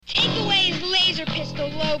laser pistol,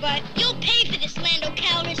 Lobot. You'll pay for this, Lando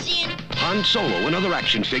Calrissian. Han Solo and other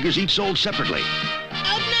action figures each sold separately.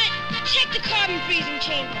 Ugnut, check the carbon freezing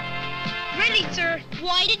chamber. Ready, sir.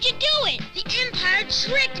 Why did you do it? The Empire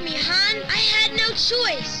tricked me, Han. I had no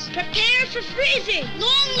choice. Prepare for freezing.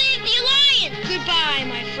 Long live the Alliance. Goodbye,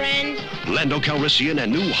 my friend. Lando Calrissian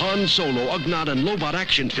and new Han Solo, Ugnaught, and Lobot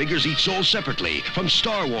action figures each sold separately from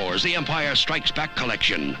Star Wars, The Empire Strikes Back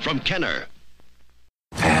collection from Kenner.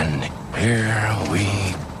 And here we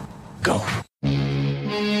go.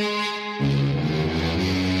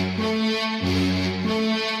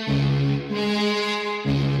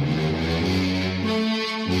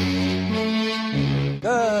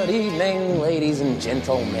 Good evening, ladies and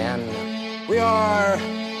gentlemen. We are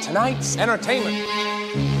tonight's entertainment.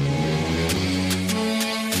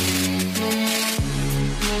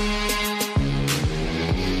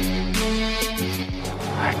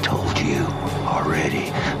 I told you already,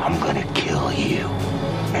 I'm gonna kill you.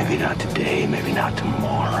 Maybe not today, maybe not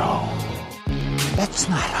tomorrow. That's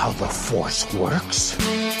not how the Force works.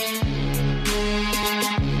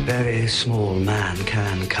 Very small man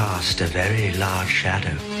can cast a very large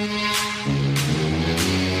shadow.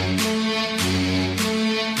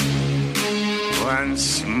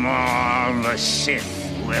 Once more, the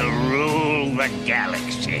Sith will rule the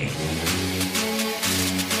galaxy.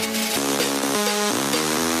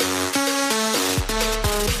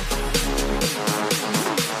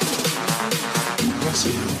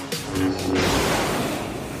 Impressive.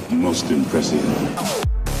 Most impressive.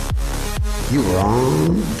 You are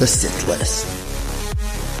on the Sith List.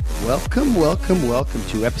 Welcome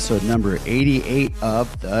to episode number 88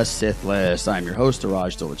 of the Sith List. I'm your host,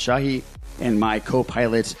 Araj Dawud Shahi, and my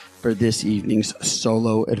co-pilots for this evening's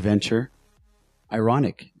solo adventure.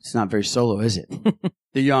 Ironic, it's not very solo, is it?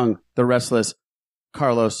 The young, the restless,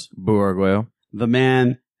 Carlos Buarguello. The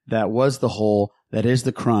man that was the hole, that is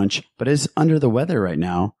the crunch, but is under the weather right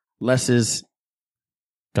now. Les is...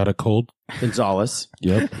 Got a cold? Gonzalez.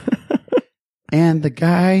 Yep. And the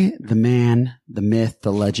guy, the man, the myth,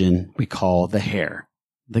 the legend we call the Hair.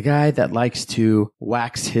 The guy that likes to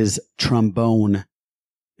wax his trombone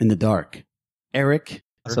in the dark. Eric.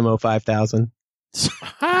 Osimo 5000.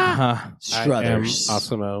 Struthers.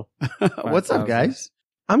 Osimo. What's up, guys?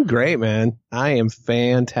 I'm great, man. I am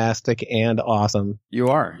fantastic and awesome. You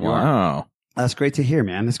are. Wow. That's great to hear,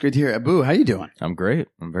 man. That's great to hear. Abu, how you doing? I'm great.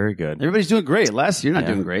 I'm very good. Everybody's doing great. Les, you're not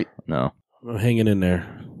doing great. No. I'm hanging in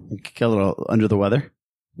there. Get a little under the weather.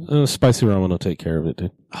 Spicy ramen will take care of it,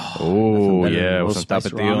 dude. Oh, yeah. With some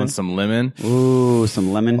tapatio and some lemon. Ooh,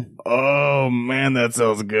 some lemon. Oh, man, that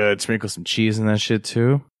sounds good. Sprinkle some cheese in that shit,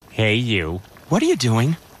 too. Hey, you. What are you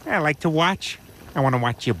doing? I like to watch. I want to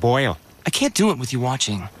watch you boil. I can't do it with you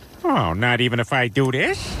watching. Oh, not even if I do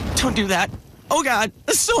this? Don't do that. Oh, God,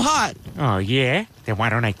 it's so hot. Oh, yeah? Then why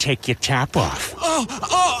don't I take your top off?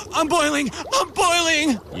 Oh, I'm boiling. I'm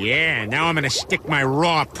boiling. Yeah, now I'm going to stick my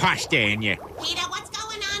raw pasta in you. Peter, what's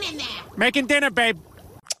going on in there? Making dinner, babe.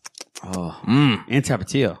 Oh, and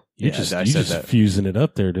tapatio. You just fusing it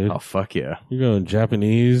up there, dude. Oh, fuck yeah. You're going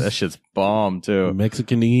Japanese. That shit's bomb, too.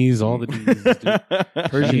 Mexicanese, all the D's, dude.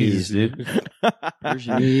 Persianese, dude.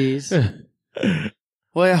 Persianese.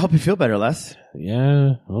 Well, I hope you feel better, Les.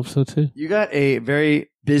 Yeah, I hope so, too. You got a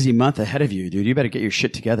very busy month ahead of you, dude. You better get your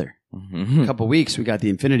shit together. Mm-hmm. A couple weeks, we got the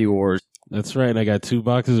Infinity Wars. That's right. And I got 2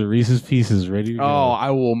 boxes of Reese's Pieces ready to go. Oh,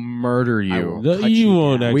 I will murder you. You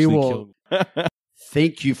won't actually kill me.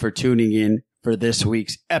 Thank you for tuning in for this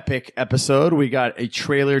week's epic episode. We got a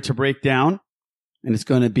trailer to break down, and it's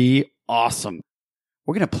going to be awesome.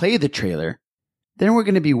 We're going to play the trailer. Then we're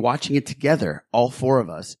going to be watching it together, all 4 of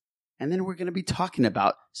us. And then we're going to be talking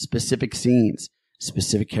about specific scenes,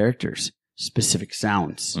 specific characters, specific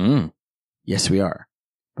sounds. Yes, we are.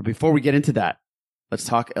 But before we get into that, let's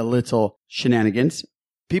talk a little shenanigans.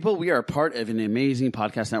 People, we are part of an amazing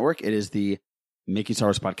podcast network. It is the Making Star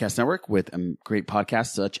Wars Podcast Network with great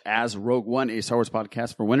podcasts such as Rogue One, a Star Wars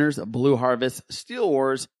podcast for winners, Blue Harvest, Steel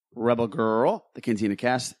Wars, Rebel Girl, The Cantina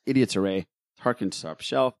Cast, Idiots Array, Tarkin's Top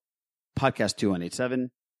Shelf, Podcast 2187,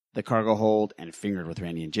 The Cargo Hold, and Fingered with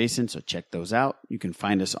Randy and Jason. So check those out. You can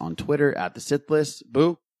find us on Twitter at The Sith List.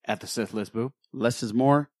 Boo. At The Sith List, Boo. Less is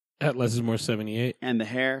more. At Less is More 78. And The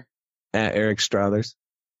Hair. At Eric Struthers.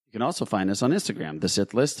 You can also find us on Instagram, The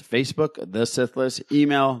Sith List, Facebook, The Sith List,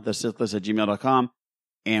 email, thesithlist@gmail.com.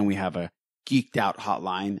 And we have a geeked out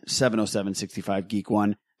hotline,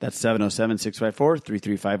 707-65-GEEK1. That's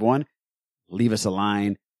 707-654-3351. Leave us a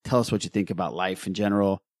line. Tell us what you think about life in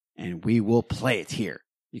general, and we will play it here.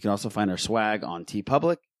 You can also find our swag on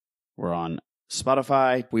TeePublic. We're on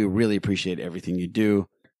Spotify. We really appreciate everything you do.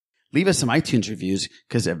 leave us some iTunes reviews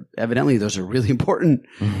because evidently those are really important.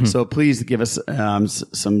 So please give us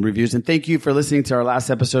some reviews. And thank you for listening to our last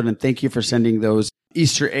episode. And thank you for sending those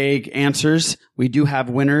Easter egg answers. We do have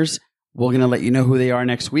winners. We're going to let you know who they are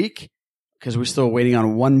next week because we're still waiting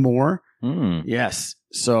on one more. Yes.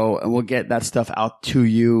 So we'll get that stuff out to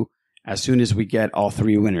you as soon as we get all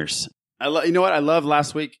 3 winners. You know what? I love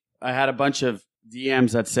last week. I had a bunch of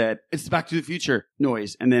DMs that said, it's the Back to the Future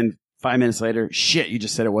noise. And then 5 minutes later, shit, you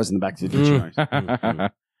just said it wasn't the Back to the Future noise.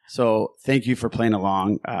 So thank you for playing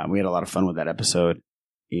along. We had a lot of fun with that episode.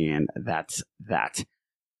 And that's that.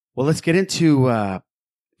 Well, let's get into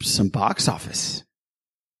some box office.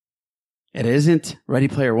 It isn't Ready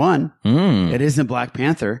Player One. It isn't Black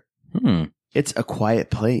Panther. It's A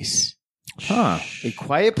Quiet Place. A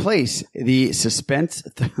Quiet Place. The suspense.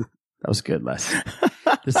 That was good, Les.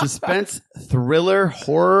 The suspense thriller,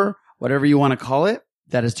 horror, whatever you want to call it,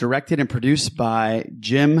 that is directed and produced by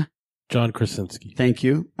John Krasinski. Thank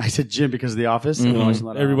you. I said Jim because of The Office.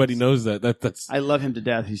 Everybody knows that. That's. I love him to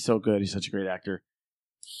death. He's so good. He's such a great actor.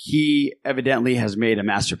 He evidently has made a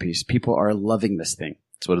masterpiece. People are loving this thing.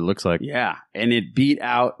 That's what it looks like. Yeah. And it beat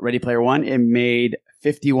out Ready Player One. It made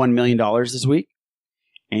 $51 million this week.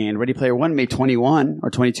 And Ready Player One made 21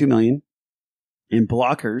 or 22 million. In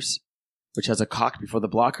Blockers, which has a cock before the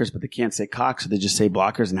Blockers, but they can't say cock, so they just say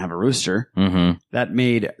Blockers and have a rooster. That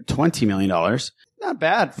made $20 million. Not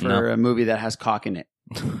bad for a movie that has cock in it.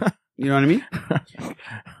 You know what I mean?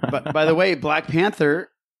 But by the way, Black Panther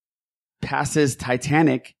passes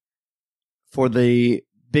Titanic for the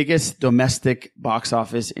biggest domestic box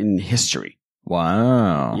office in history.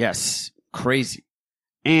 Wow. Yes. Crazy.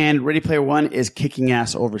 And Ready Player One is kicking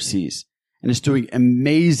ass overseas. And it's doing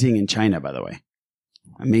amazing in China, by the way.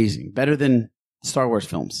 Amazing. Better than Star Wars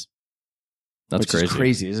films. That's crazy. Is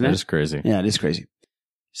crazy, isn't it? It is crazy. Yeah, it is crazy.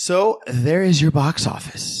 So there is your box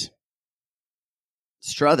office.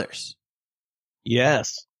 Struthers.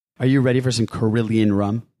 Yes. Are you ready for some Carillion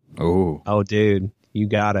rum? Oh, dude. You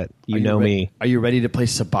got it. You know me. Are you ready to play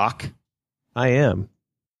Sabak? I am.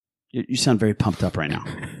 You sound very pumped up right now.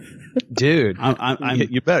 Dude.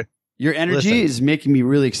 You better. Your energy is making me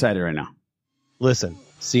really excited right now. Listen,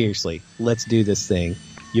 seriously, let's do this thing.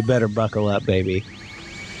 You better buckle up, baby.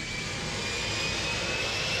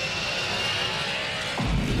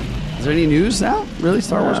 Is there any news now? Really,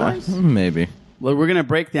 Star Wars wise? Maybe. Well, we're going to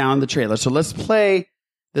break down the trailer. So let's play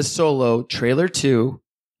the Solo trailer 2,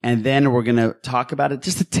 and then we're going to talk about it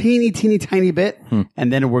just a teeny tiny bit,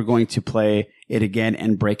 and then we're going to play it again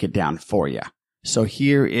and break it down for you. So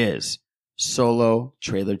here is Solo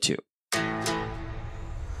trailer 2.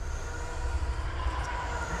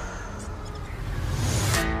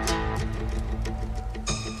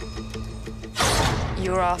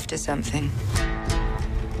 You're after something.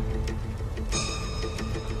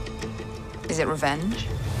 Is it revenge?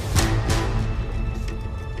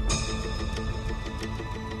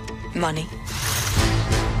 Money?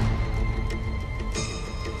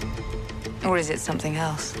 Or is it something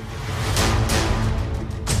else?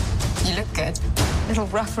 You look good. A little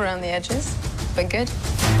rough around the edges, but good.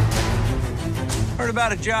 Heard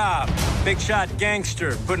about a job. Big shot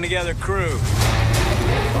gangster putting together crew.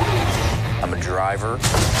 I'm a driver,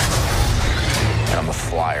 and I'm a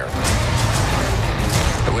flyer.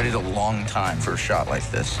 I waited a long time for a shot like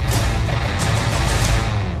this.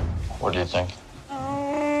 What do you think?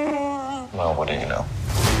 Well, what do you know?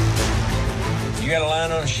 You got a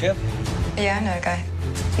line on a ship? Yeah, I know a guy.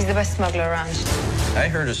 He's the best smuggler around. I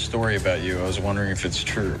heard a story about you. I was wondering if it's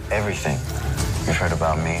true. Everything you've heard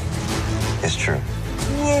about me is true.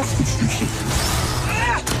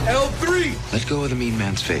 L3! Let go of the mean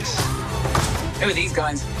man's face. Who are these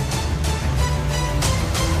guys?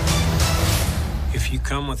 If you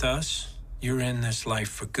come with us, you're in this life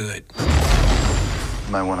for good.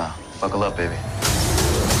 You might wanna buckle up, baby.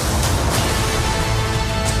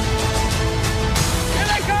 Here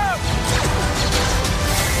they come!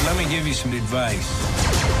 Let me give you some advice.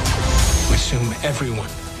 Assume everyone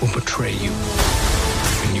will betray you,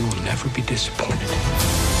 and you will never be disappointed.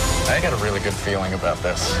 I got a really good feeling about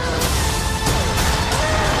this.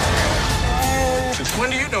 Since when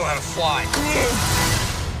do you know how to fly?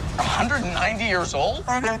 190 years old?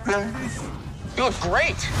 You look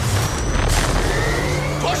great.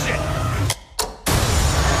 Push it!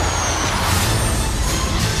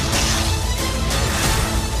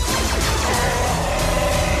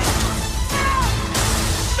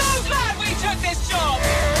 So glad we took this job!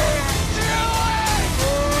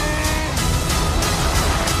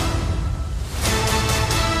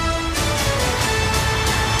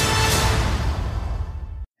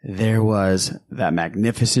 There was that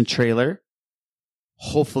magnificent trailer.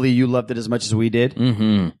 Hopefully you loved it as much as we did.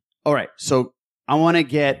 Mm-hmm. All right. So I want to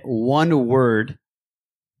get one word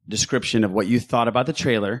description of what you thought about the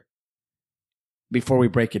trailer before we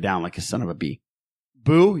break it down like a son of a bee.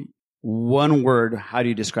 Boo, one word. How do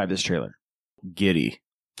you describe this trailer? Giddy.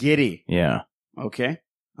 Giddy. Yeah. Okay.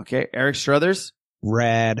 Eric Struthers?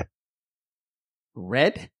 Rad.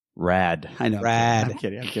 Red? Rad. I know. Rad. I'm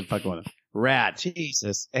kidding. Fucking with him. Rad.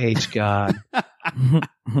 Jesus H. God.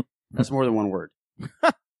 That's more than one word.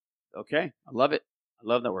 Okay. I love it. I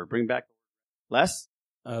love that word. Bring back Les?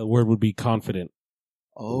 The word would be confident.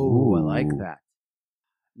 Oh, I like that.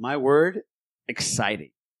 My word,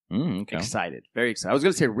 exciting. Okay. Excited. Very excited. I was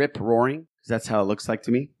going to say rip-roaring because that's how it looks like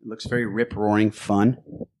to me. It looks very rip-roaring, fun.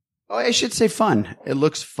 Oh, I should say fun. It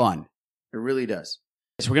looks fun. It really does.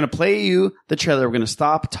 So we're going to play you the trailer. We're going to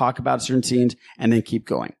stop, talk about certain scenes, and then keep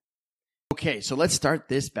going. Okay, so let's start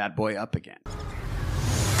this bad boy up again.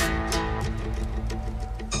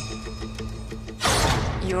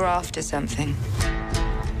 You're after something.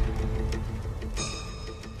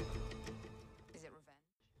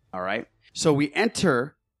 All right. So we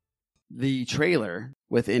enter the trailer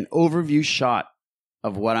with an overview shot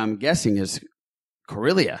of what I'm guessing is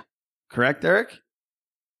Corellia. Correct, Eric?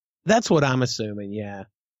 That's what I'm assuming, yeah.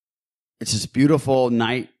 It's this beautiful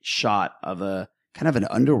night shot of a kind of an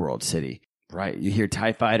underworld city, right? You hear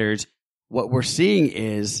TIE fighters. What we're seeing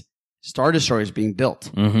is Star Destroyers being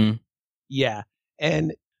built. Mm-hmm. Yeah.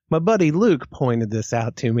 And my buddy Luke pointed this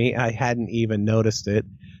out to me. I hadn't even noticed it.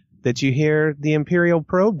 That you hear the Imperial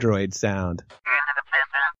probe droid sound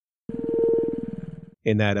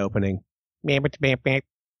in that opening.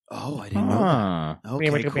 Oh, I didn't know that.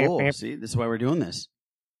 Okay, cool. See, this is why we're doing this.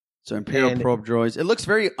 So Imperial probe droids. It looks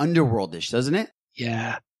very underworldish, doesn't it?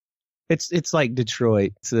 Yeah. It's like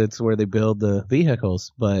Detroit. So it's where they build the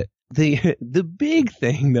vehicles. But the big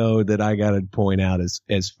thing, though, that I got to point out is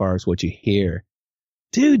as far as what you hear.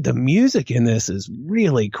 Dude, the music in this is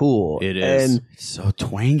really cool. It is. And it's so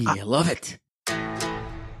twangy. I love it.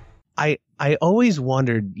 I always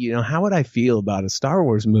wondered, how would I feel about a Star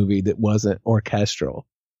Wars movie that wasn't orchestral?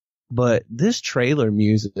 But this trailer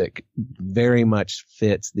music very much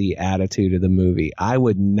fits the attitude of the movie. I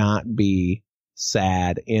would not be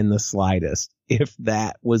sad in the slightest if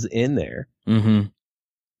that was in there. Mm-hmm.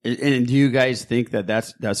 And do you guys think that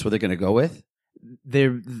that's what they're going to go with?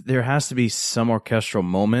 There has to be some orchestral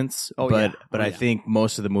moments, but I think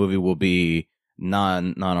most of the movie will be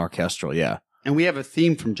non-orchestral, yeah. And we have a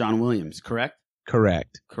theme from John Williams, correct?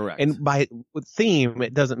 Correct. And by theme,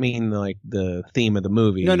 it doesn't mean like the theme of the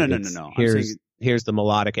movie. No. Here's the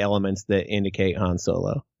melodic elements that indicate Han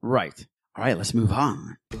Solo. Right. All right, let's move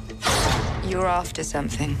on. You're after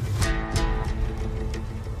something.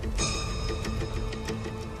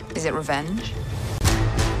 Is it revenge?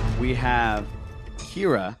 We have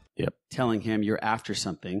Kira telling him you're after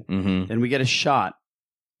something. Mm-hmm. Then we get a shot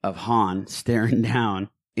of Han staring down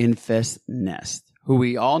Infest Nest, who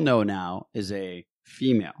we all know now is a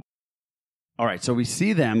female. All right, so we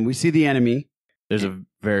see them. We see the enemy. There's a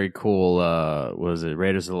very cool,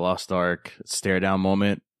 Raiders of the Lost Ark stare down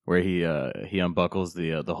moment where he unbuckles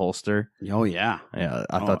the holster. Oh, yeah. Yeah,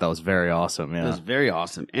 I thought that was very awesome. Yeah. It was very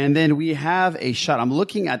awesome. And then we have a shot. I'm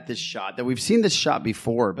looking at this shot that we've seen this shot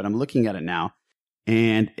before, but I'm looking at it now,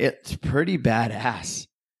 and it's pretty badass.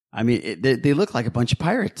 I mean, they look like a bunch of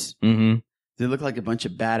pirates. Mm-hmm. They look like a bunch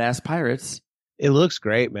of badass pirates. It looks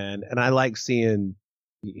great, man. And I like seeing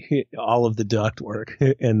all of the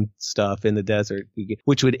ductwork and stuff in the desert,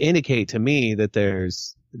 which would indicate to me that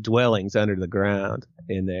there's dwellings under the ground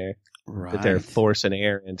in there that they're forcing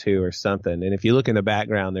air into or something. And if you look in the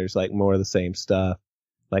background, there's like more of the same stuff,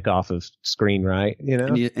 like off of screen, right?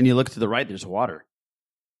 And you look to the right, there's water.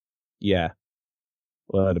 Yeah.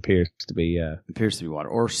 Well, it appears to be, It appears to be water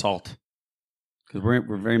or salt. Because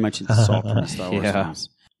we're very much into salt from the Star Wars films.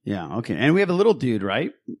 Yeah, okay. And we have a little dude,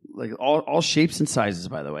 right? Like all shapes and sizes,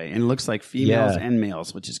 by the way. And it looks like females and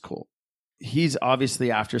males, which is cool. He's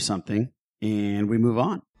obviously after something, and we move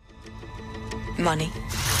on. Money.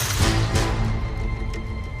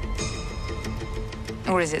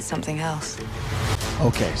 Or is it something else?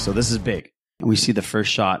 Okay, so this is big. And we see the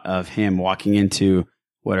first shot of him walking into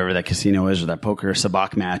whatever that casino is or that poker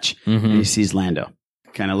sabacc match, and he sees Lando.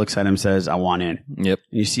 Kind of looks at him, says, I want in. Yep.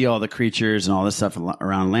 And you see all the creatures and all this stuff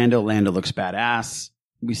around Lando. Lando looks badass.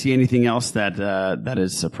 We see anything else that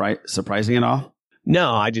is surprising at all?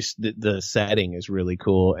 No, I just, the setting is really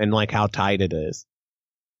cool and like how tight it is.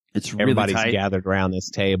 It's really Everybody's tight. gathered around this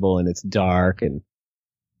table and it's dark and.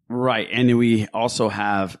 Right. And we also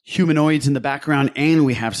have humanoids in the background and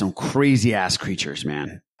we have some crazy ass creatures,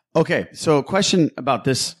 man. Okay, so question about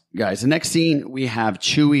this, guys. The next scene, we have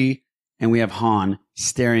Chewie and we have Han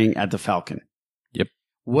staring at the Falcon. Yep.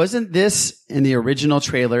 Wasn't this in the original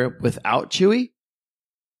trailer without Chewie?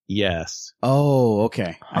 Yes. Oh,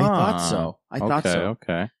 okay. I thought so. I thought so.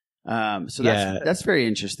 Okay. So that's very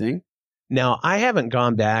interesting. Now, I haven't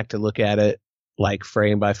gone back to look at it like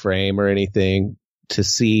frame by frame or anything to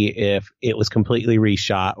see if it was completely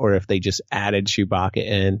reshot or if they just added Chewbacca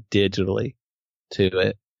in digitally to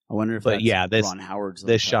it. I wonder if this Ron Howard's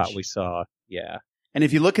this shot we saw. Yeah. And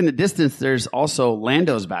if you look in the distance, there's also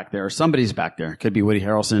Lando's back there, or somebody's back there. Could be Woody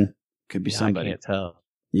Harrelson. Could be somebody. I can't tell.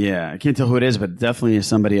 Yeah, I can't tell who it is, but definitely is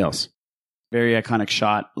somebody else. Very iconic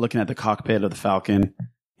shot, looking at the cockpit of the Falcon,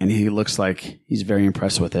 and he looks like he's very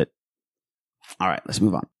impressed with it. All right, let's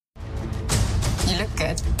move on. You look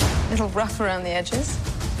good. A little rough around the edges,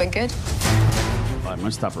 but good. Well, I'm going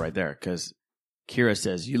to stop right there because Kira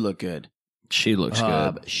says, you look good. She looks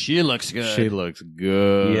good. She looks good. She looks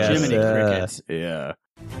good. Yes, Jiminy Crickets. Yeah.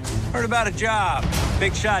 Heard about a job.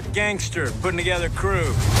 Big shot gangster putting together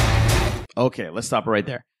crew. Okay, let's stop right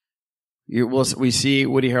there. We see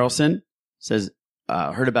Woody Harrelson says,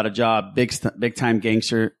 heard about a job, big time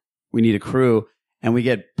gangster. We need a crew. And we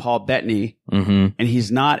get Paul Bettany, and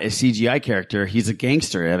he's not a CGI character. He's a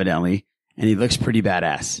gangster, evidently, and he looks pretty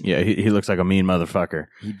badass. Yeah, he looks like a mean motherfucker.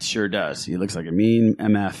 He sure does. He looks like a mean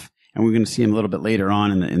MF, and we're going to see him a little bit later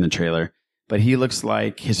on in the trailer. But he looks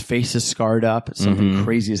like his face is scarred up. Something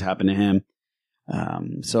crazy has happened to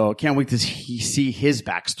him. So can't wait to see his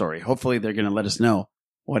backstory. Hopefully they're going to let us know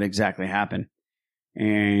what exactly happened.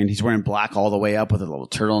 And he's wearing black all the way up with a little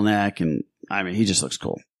turtleneck, and I mean, he just looks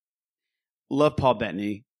cool. Love Paul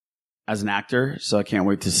Bettany as an actor, so I can't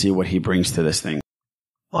wait to see what he brings to this thing.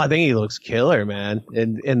 Well, I think he looks killer, man.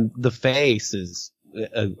 And the face is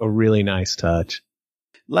a really nice touch.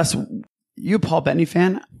 Les, you a Paul Bettany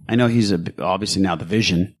fan? I know he's obviously now the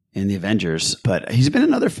Vision in the Avengers, but he's been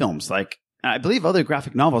in other films, like I believe other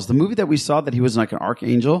graphic novels. The movie that we saw that he was like an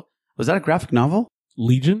archangel, was that a graphic novel?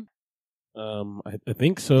 Legion? I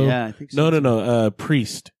think so. Yeah, I think so. No.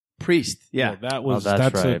 Priest. Yeah. That was that's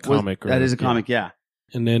that's right. a comic. That is a comic, yeah.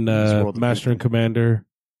 And then Master and Commander.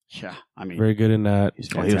 Yeah, I mean, very good in that.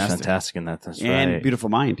 He's he was fantastic in that. That's and right. Beautiful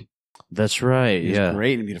Mind. That's right. He's yeah,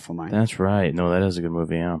 great in Beautiful Mind. That's right. No, that is a good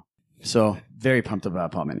movie. Yeah. So very pumped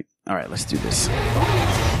about Paul Bettany. All right, let's do this.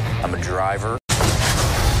 I'm a driver,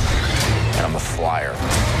 and I'm a flyer.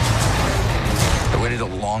 I waited a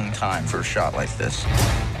long time for a shot like this.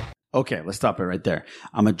 Okay, let's stop it right there.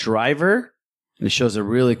 I'm a driver, and it shows a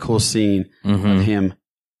really cool scene of him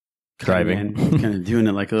driving, kind of doing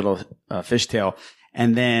it like a little fishtail.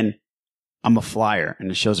 And then I'm a flyer, and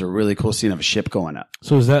it shows a really cool scene of a ship going up.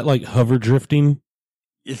 So is that like hover drifting?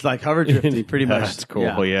 It's like hover drifting, pretty much. That's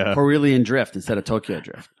cool, yeah. Korean drift instead of Tokyo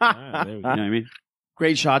drift. There we You go. know what I mean?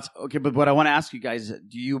 Great shots. Okay, but what I want to ask you guys,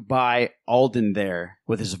 do you buy Alden there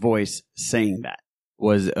with his voice saying that?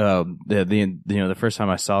 Was the first time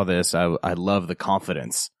I saw this, I love the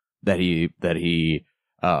confidence that he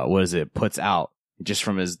puts out just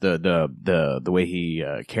from his the way he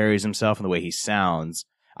carries himself and the way he sounds.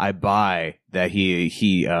 I buy that he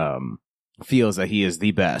feels that he is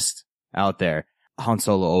the best out there. Han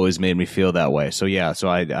Solo always made me feel that way. So yeah, so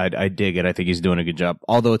I dig it. I think he's doing a good job.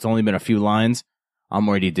 Although it's only been a few lines, I'm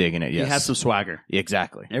already digging it. Yes. He has some swagger.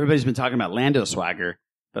 Exactly. Everybody's been talking about Lando swagger,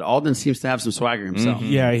 but Alden seems to have some swagger himself.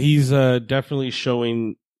 Yeah, he's definitely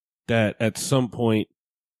showing that at some point,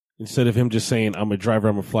 instead of him just saying, I'm a driver,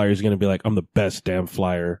 I'm a flyer, he's going to be like, I'm the best damn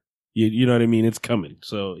flyer. You know what I mean? It's coming.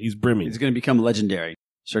 So he's brimming. He's going to become legendary.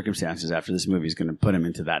 Circumstances after this movie is going to put him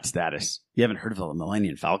into that status. You haven't heard of a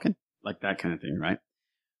Millennium Falcon? Like that kind of thing, right?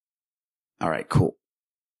 All right, cool.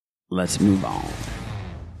 Let's move on.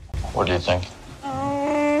 What do you think?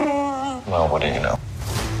 Well, what do you know?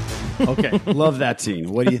 Okay, love that scene.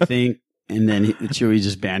 What do you think? And then Chewie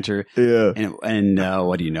just banter. Yeah. And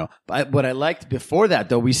what do you know? But what I liked before that,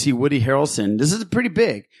 though, we see Woody Harrelson. This is pretty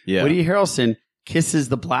big. Yeah. Woody Harrelson kisses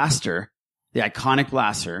the blaster, the iconic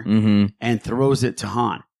blaster, and throws it to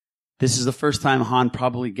Han. This is the first time Han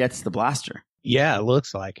probably gets the blaster. Yeah, it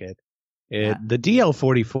looks like it. The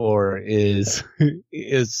DL-44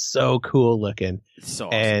 is so cool looking. It's so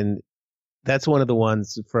awesome. And that's one of the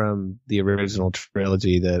ones from the original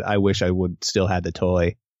trilogy that I wish I would still had the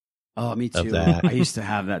toy. Oh, me of too. that. I used to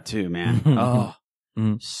have that too, man. Oh,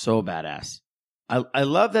 so badass. I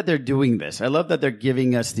love that they're doing this. I love that they're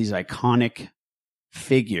giving us these iconic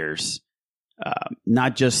figures,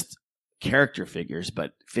 not just character figures,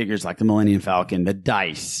 but figures like the Millennium Falcon, the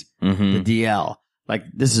dice, the DL. Like,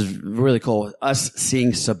 this is really cool. Us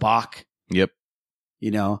seeing Sabak. Yep.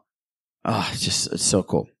 You know, it's so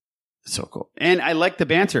cool. So cool. And I like the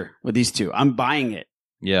banter with these two. I'm buying it.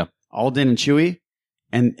 Yeah. Alden and Chewie.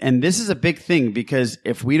 And this is a big thing because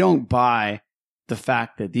if we don't buy the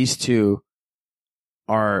fact that these two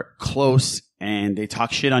are close and they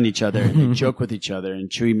talk shit on each other and they joke with each other and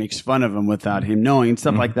Chewie makes fun of him without him knowing and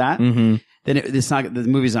stuff like that, then the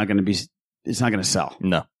movie's not going to sell.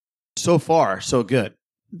 No. So far, so good.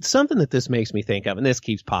 Something that this makes me think of, and this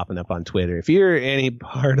keeps popping up on Twitter. If you're any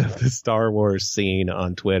part of the Star Wars scene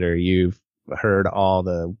on Twitter, you've heard all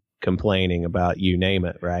the complaining about you name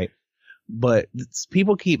it, right? But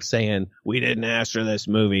people keep saying, we didn't ask for this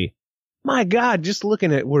movie. My God, just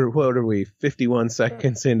looking at, what are we, 51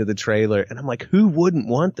 seconds into the trailer, and I'm like, who wouldn't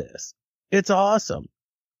want this? It's awesome.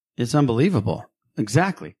 It's unbelievable.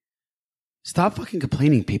 Exactly. Stop fucking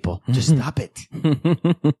complaining, people. Just stop it.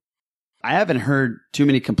 I haven't heard too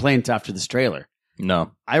many complaints after this trailer.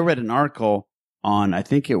 No. I read an article on, I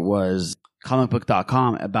think it was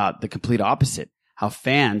comicbook.com, about the complete opposite. How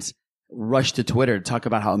fans rushed to Twitter to talk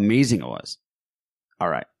about how amazing it was. All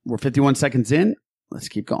right. We're 51 seconds in. Let's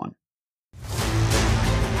keep going.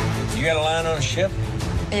 You got a line on a ship?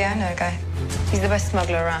 Yeah, I know a guy. He's the best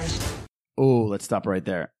smuggler around. Oh, let's stop right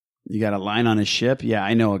there. You got a line on his ship? Yeah,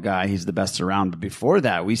 I know a guy. He's the best around. But before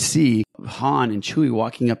that, we see Han and Chewie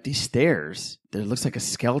walking up these stairs. There looks like a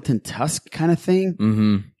skeleton tusk kind of thing.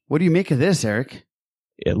 Mm-hmm. What do you make of this, Eric?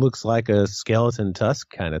 It looks like a skeleton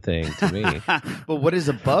tusk kind of thing to me. But what is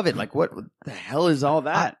above it? Like, what the hell is all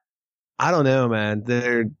that? I don't know, man.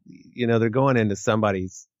 They're going into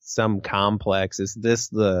some complex. Is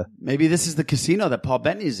this maybe this is the casino that Paul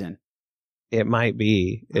Bettany's in? It might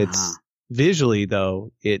be. It's visually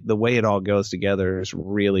though, the way it all goes together is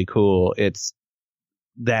really cool. It's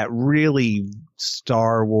that really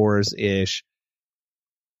Star Wars-ish.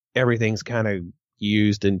 Everything's kind of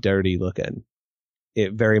used and dirty looking.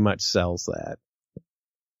 It very much sells that.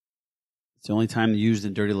 It's the only time used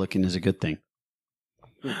and dirty looking is a good thing.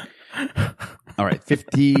 All right,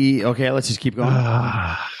 50. Okay, let's just keep going.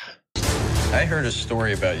 I heard a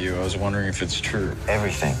story about you. I was wondering if it's true.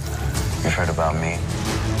 Everything you've heard about me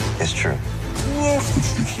is true.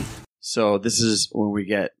 So this is when we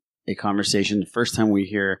get a conversation. The first time we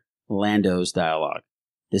hear Lando's dialogue.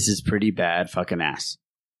 This is pretty bad fucking ass.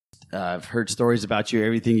 I've heard stories about you.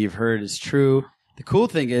 Everything you've heard is true. The cool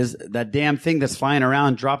thing is that damn thing that's flying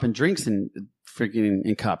around dropping drinks in freaking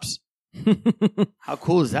in cups. How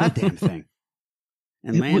cool is that damn thing?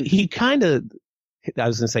 And he kind of, I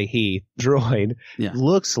was going to say droid,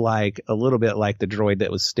 looks like a little bit like the droid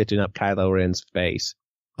that was stitching up Kylo Ren's face.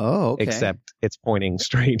 Oh, okay. Except it's pointing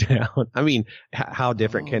straight down. I mean, how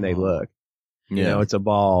different can they look? Yeah. You know, it's a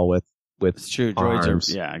ball with it's true. Droids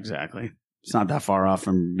are, yeah, exactly. It's not that far off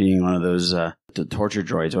from being one of those the torture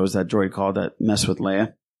droids. What was that droid called that messed with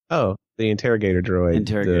Leia? Oh, the interrogator droid.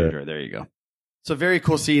 Droid. There you go. So very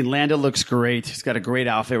cool scene. Lando looks great. He's got a great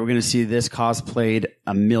outfit. We're going to see this cosplayed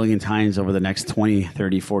a million times over the next 20,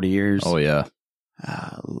 30, 40 years. Oh, yeah.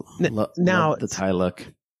 Now the tie look.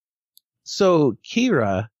 So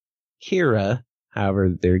Kira,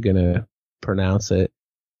 however they're going to pronounce it,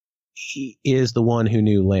 is the one who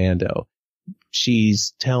knew Lando.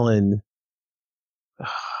 She's telling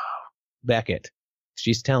Beckett.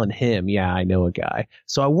 She's telling him, yeah, I know a guy.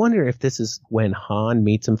 So I wonder if this is when Han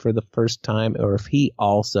meets him for the first time or if he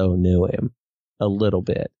also knew him a little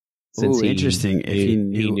bit. Ooh, interesting. If he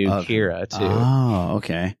knew Kira, too. Oh,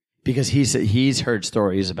 okay. Because he's heard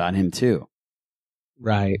stories about him, too.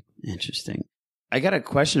 Right. Interesting. I got a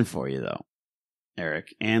question for you, though,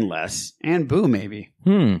 Eric, and Les, and Boo, maybe.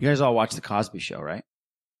 You guys all watch The Cosby Show, right?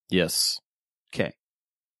 Yes. Okay.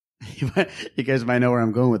 You guys might know where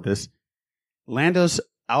I'm going with this. Lando's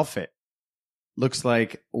outfit looks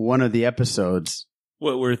like one of the episodes.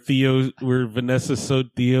 What, where Vanessa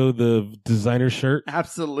sewed Theo the designer shirt?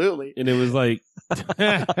 Absolutely. And it was like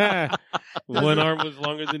one arm was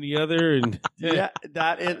longer than the other, and yeah,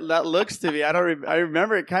 that looks to me. I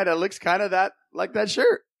remember it kind of looks kind of that like that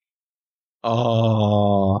shirt.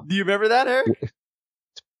 Oh. Do you remember that, Eric? It's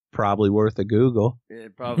probably worth a Google.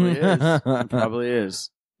 It probably is. It probably is.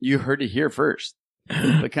 You heard it here first.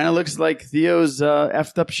 It kind of looks like Theo's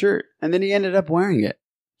effed up shirt. And then he ended up wearing it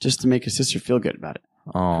just to make his sister feel good about it.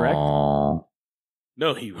 Aww. Correct?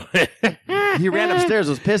 No, he he ran upstairs,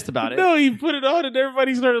 was pissed about it. No, he put it on and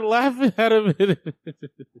everybody started laughing at him.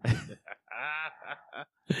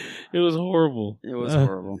 It was horrible. It was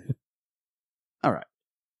horrible. All right.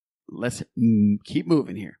 Let's keep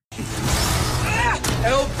moving here.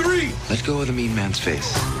 L3! Let go of the mean man's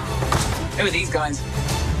face. Who are these guys?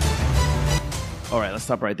 All right, let's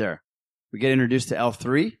stop right there. We get introduced to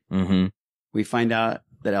L3. Mm-hmm. We find out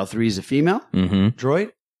that L3 is a female mm-hmm.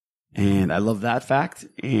 droid. And I love that fact.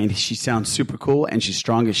 And she sounds super cool, and she's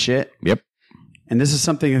strong as shit. Yep. And this is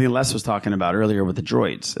something I think Les was talking about earlier with the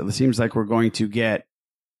droids. It seems like we're going to get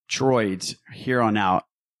droids here on out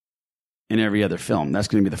in every other film. That's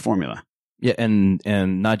going to be the formula. Yeah, and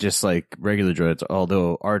not just like regular droids,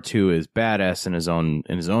 although R2 is badass in his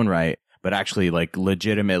own right, but actually like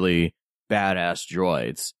legitimately badass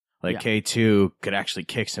droids. Like K2 could actually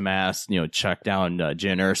kick some ass, chuck down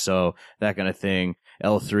Jyn Erso, that kind of thing.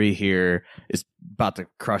 L3 here is about to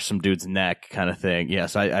crush some dude's neck kind of thing.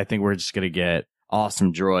 Yes, I think we're just going to get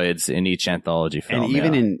awesome droids in each anthology film. And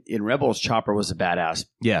even in Rebels, Chopper was a badass.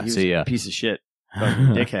 Yeah, he was a piece of shit,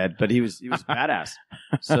 dickhead, but he was badass.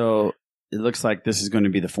 So it looks like this is going to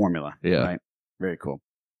be the formula. Yeah. Right? Very cool.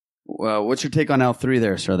 Well, what's your take on L3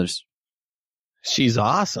 there, Struthers? She's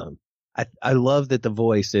awesome. I love that the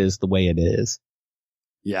voice is the way it is.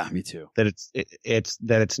 Yeah, me too. That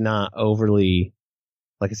it's not overly,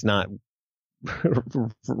 like it's not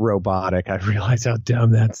robotic. I realize how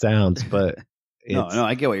dumb that sounds, but no,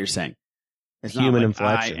 I get what you're saying. It's human not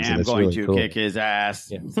like, inflections. I am going really to cool. kick his ass.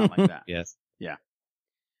 Yeah. Something like that. Yes. Yeah.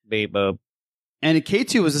 Beep boop. And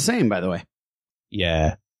K2 was the same, by the way.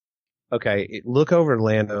 Yeah. Okay. Look over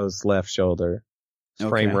Lando's left shoulder.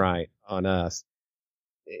 Frame right on us.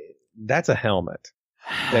 That's a helmet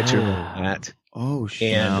that you're at. Oh,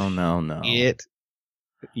 shit. No.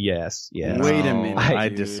 Yes. Wait a minute. I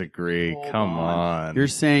disagree. Come on. You're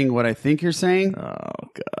saying what I think you're saying? Oh,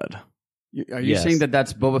 God. Are you saying that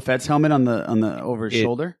that's Boba Fett's helmet on the over his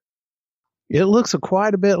shoulder? It looks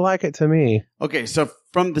quite a bit like it to me. Okay, so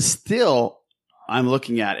from the still I'm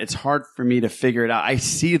looking at, it's hard for me to figure it out. I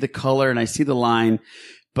see the color and I see the line,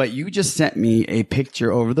 but you just sent me a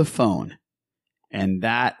picture over the phone, and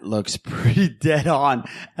that looks pretty dead on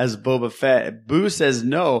as Boba Fett. Boo says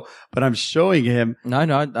no, but I'm showing him.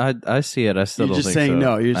 No, I see it. I still You're don't just think saying so.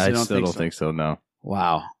 no. You I still still don't so. think so. No.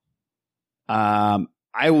 Wow.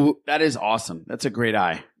 That is awesome. That's a great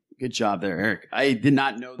eye. Good job there, Eric. I did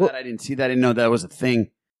not know that. I didn't see that. I didn't know that was a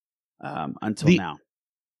thing until now.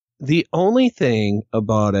 The only thing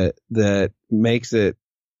about it that makes it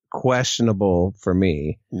questionable for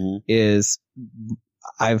me is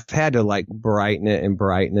I've had to like brighten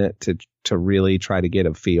it to really try to get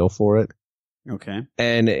a feel for it. Okay.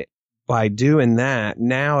 And by doing that,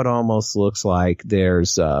 now it almost looks like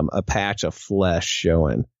there's a patch of flesh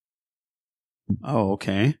showing. Oh,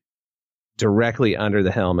 okay. Directly under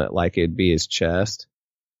the helmet, like it'd be his chest.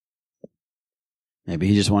 Maybe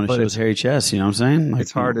he just wanted to show his hairy chest. You know what I'm saying? Like,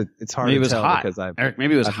 it's hard to maybe it was tell hot. because Eric,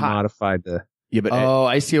 maybe it was I've hot. modified the. Yeah, but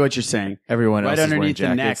I see what you're saying. Everyone else right is underneath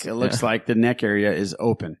wearing the jackets. neck, it looks like the neck area is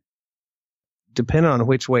open. Depending on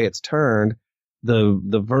which way it's turned,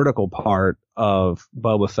 the vertical part of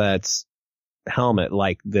Boba Fett's helmet,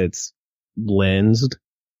 like that's lensed,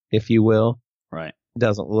 if you will, right,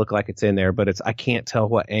 doesn't look like it's in there. But I can't tell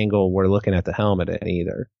what angle we're looking at the helmet at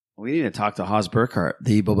either. We need to talk to Haas Burkhart,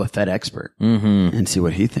 the Boba Fett expert, Mm-hmm. and see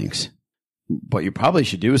what he thinks. What you probably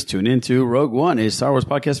should do is tune into Rogue One, a Star Wars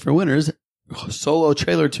podcast for winners, Solo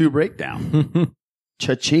Trailer 2 breakdown.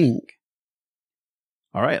 Cha-ching.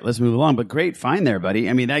 All right, let's move along. But great find there, buddy.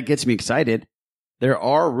 I mean, that gets me excited. There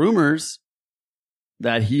are rumors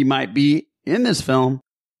that he might be in this film,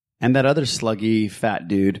 and that other sluggy fat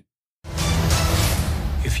dude.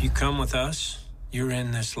 If you come with us, you're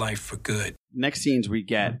in this life for good. Next scenes we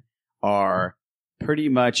get are pretty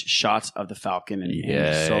much shots of the Falcon and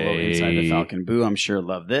Solo inside the Falcon. Boo, I'm sure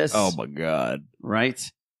love this. Oh my God.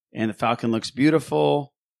 Right? And the Falcon looks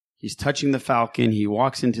beautiful. He's touching the Falcon. He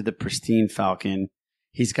walks into the pristine Falcon.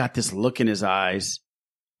 He's got this look in his eyes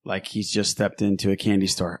like he's just stepped into a candy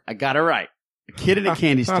store. I got it right. A kid in a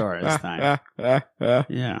candy store this time.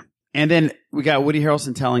 Yeah. And then we got Woody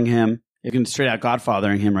Harrelson telling him, you can straight out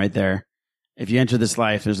Godfathering him right there. If you enter this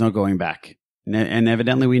life, there's no going back. And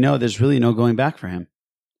evidently we know there's really no going back for him.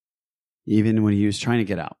 Even when he was trying to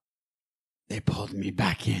get out, they pulled me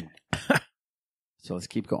back in. So let's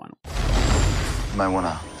keep going. You might want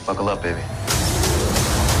to buckle up, baby.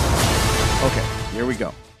 Okay, here we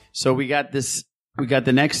go. So we got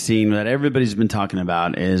the next scene that everybody's been talking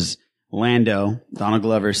about is Lando, Donald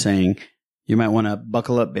Glover saying, you might want to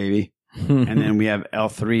buckle up, baby. And then we have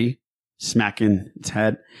L3 smacking its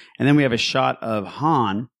head. And then we have a shot of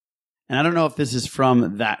Han. And I don't know if this is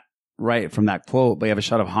from that quote, but you have a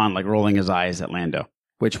shot of Han like rolling his eyes at Lando,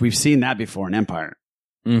 which we've seen that before in Empire.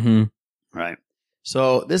 Mm-hmm. Right.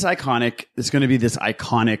 So it's going to be this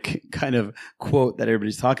iconic kind of quote that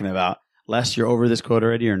everybody's talking about. Les, you're over this quote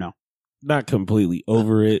already or no? Not completely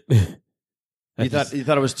over it. You thought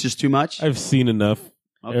it was just too much? I've seen enough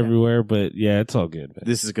everywhere, but yeah, it's all good. Man.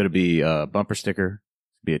 This is going to be a bumper sticker.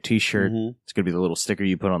 Be a T-shirt. Mhm. It's gonna be the little sticker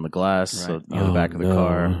you put on the glass, so Right. the back of the no.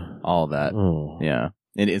 car, all that. Oh. Yeah,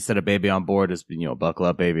 and instead of baby on board, it's buckle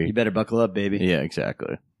up, baby. You better buckle up, baby. Yeah,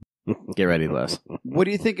 exactly. Get ready, Les. What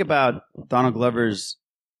do you think about Donald Glover's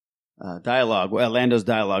dialogue? Well, Lando's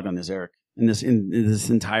dialogue on this, Eric, in this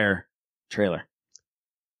entire trailer.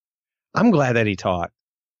 I'm glad that he talked.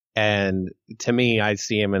 And to me, I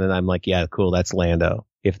see him and then I'm like, yeah, cool. That's Lando.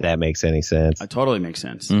 If that makes any sense. It totally makes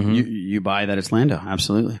sense. Mhm. You buy that it's Lando.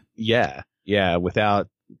 Absolutely. Yeah. Yeah. Without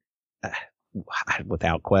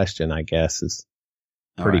question, I guess is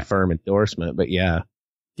All pretty right. firm endorsement, but yeah.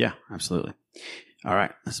 Yeah, absolutely. All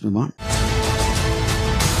right, let's move on.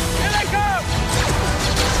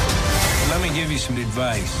 Let me give you some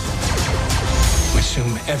advice.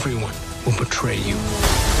 Assume everyone will betray you,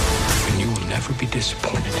 and you will never be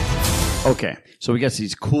disappointed. Okay, so we get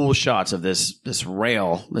these cool shots of this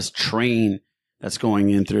rail, this train that's going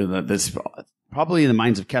in through this probably in the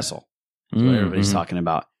mines of Kessel. That's what everybody's talking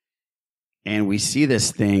about. And we see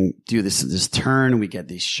this thing do this turn. We get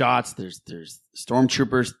these shots. There's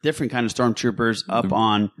stormtroopers, different kind of stormtroopers up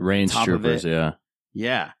on Range top troopers, of it. yeah.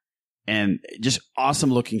 Yeah, and just awesome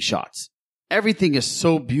looking shots. Everything is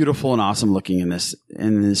so beautiful and awesome looking in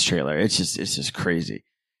this trailer. It's just crazy.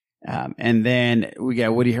 And then we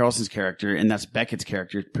got Woody Harrelson's character, and that's Beckett's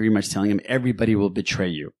character, pretty much telling him everybody will betray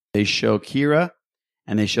you. They show Kira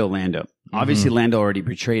and they show Lando. Obviously, Lando already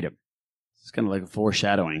betrayed him. It's kind of like a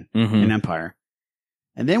foreshadowing in Empire.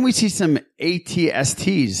 And then we see some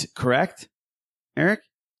ATSTs, correct, Eric?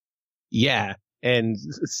 Yeah. And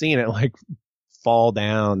seeing it like fall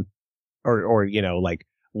down or like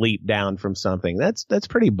leap down from something. That's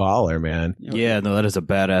pretty baller, man. Yeah, no, that is a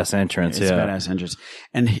badass entrance. It's yeah. a badass entrance.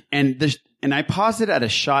 And I paused it at a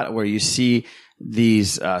shot where you see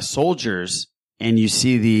these soldiers and you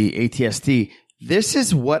see the ATST. This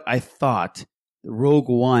is what I thought Rogue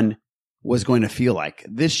One was going to feel like.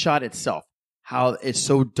 This shot itself, how it's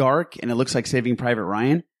so dark and it looks like Saving Private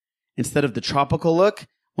Ryan instead of the tropical look.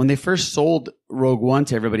 When they first sold Rogue One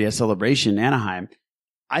to everybody at Celebration in Anaheim,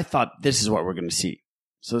 I thought this is what we're going to see.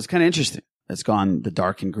 So it's kind of interesting. It's gone the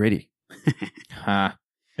dark and gritty. Huh.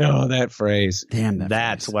 Oh, that phrase. Damn,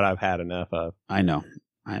 that's phrase. what I've had enough of. I know.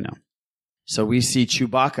 So we see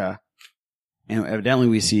Chewbacca, and evidently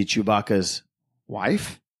we see Chewbacca's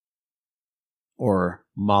wife or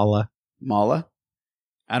Mala.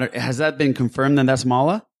 Has that been confirmed that that's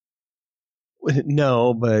Mala?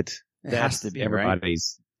 No, but It that's has to be, right?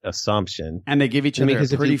 everybody's assumption. And they give each other a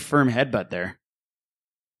 'cause if pretty you- firm headbutt there.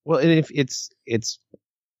 Well, if it's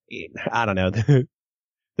I don't know.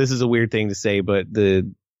 This is a weird thing to say, but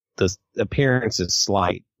the appearance is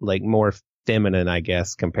slight, like more feminine, I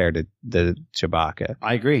guess, compared to the Chewbacca.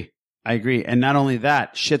 I agree. And not only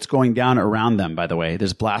that, shit's going down around them, by the way.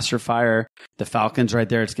 There's blaster fire. The Falcon's right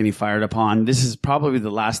there. It's getting fired upon. This is probably the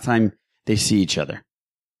last time they see each other.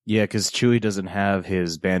 Yeah, because Chewie doesn't have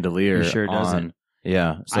his bandolier He sure on. doesn't.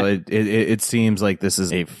 Yeah, so it seems like this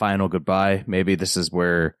is a final goodbye. Maybe this is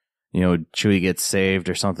where, Chewie gets saved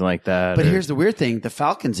or something like that. But or- here's the weird thing. The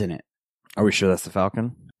Falcon's in it. Are we sure that's the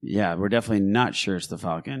Falcon? Yeah, we're definitely not sure it's the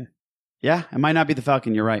Falcon. Yeah, it might not be the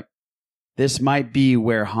Falcon. You're right. This might be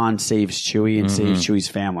where Han saves Chewie and saves Chewie's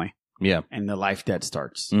family. Yeah. And the life debt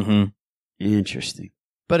starts. Mm-hmm. Interesting.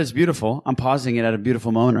 But it's beautiful. I'm pausing it at a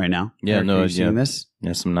beautiful moment right now. Yeah, Eric, no, are you seeing this?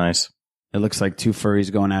 Yeah, some nice. It looks like two furries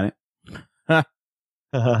going at it.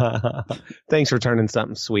 Thanks for turning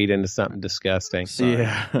something sweet into something disgusting. Sorry.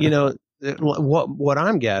 Yeah. What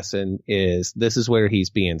I'm guessing is this is where he's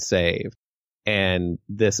being saved, and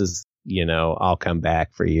this is I'll come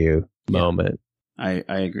back for you moment. I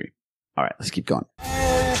agree. All right, let's keep going.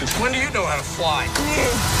 Since when do you know how to fly?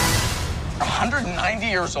 190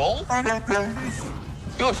 years old?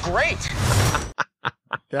 You look great.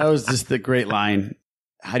 That was just the great line.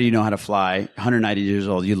 How do you know how to fly? 190 years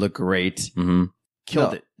old. You look great. Mm-hmm.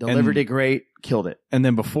 Killed it. Delivered it great. Killed it. And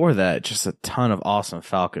then before that, just a ton of awesome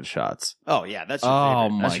Falcon shots. Oh, yeah. That's your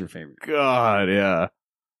favorite. That's your favorite. God, yeah.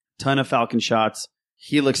 Ton of Falcon shots.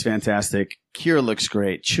 He looks fantastic. Kira looks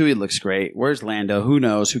great. Chewie looks great. Where's Lando? Who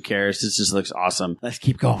knows? Who cares? This just looks awesome. Let's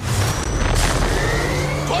keep going.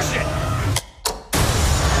 Push it.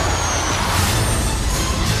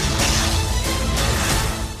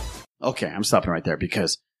 Okay, I'm stopping right there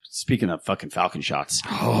because speaking of fucking Falcon shots,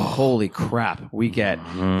 holy crap, we get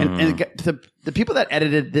and the people that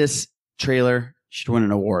edited this trailer should win an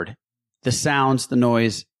award. The sounds, the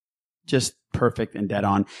noise, just perfect and dead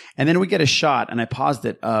on. And then we get a shot, and I paused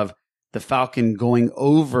it, of the Falcon going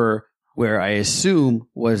over where I assume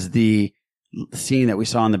was the scene that we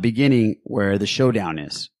saw in the beginning where the showdown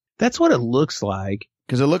is. That's what it looks like.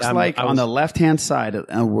 Because it looks like on the left-hand side,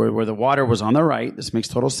 where the water was on the right, this makes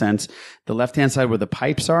total sense. The left-hand side where the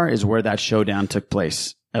pipes are is where that showdown took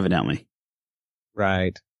place, evidently.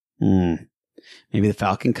 Right. Maybe the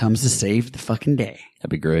Falcon comes to save the fucking day. That'd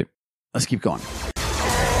be great. Let's keep going.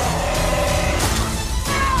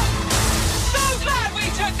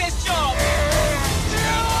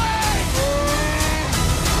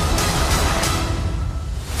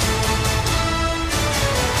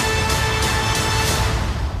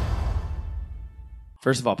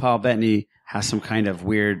 First of all, Paul Bettany has some kind of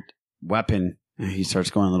weird weapon he starts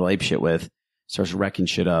going a little apeshit with, starts wrecking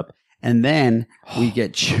shit up. And then we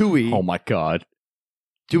get Chewie. Oh my God.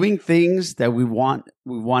 Doing things that we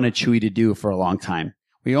wanted Chewie to do for a long time.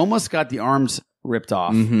 We almost got the arms ripped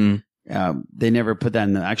off. Mm-hmm. They never put that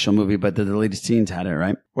in the actual movie, but the deleted scenes had it,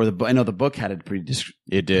 right? Or I know the book had it pretty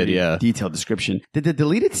detailed description. Did the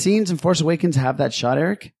deleted scenes in Force Awakens have that shot,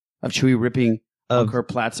 Eric? Of Chewie ripping Uncle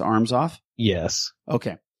Platt's arms off? Yes.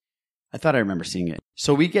 Okay. I thought I remember seeing it.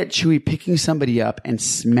 So we get Chewie picking somebody up and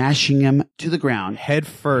smashing him to the ground. Head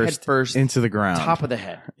first into the ground. Top of the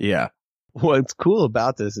head. Yeah. What's cool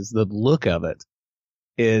about this is the look of it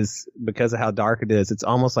is because of how dark it is. It's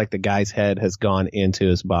almost like the guy's head has gone into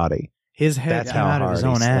his body. His head came out of his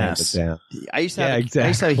own ass. I used to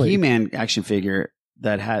have a He-Man action figure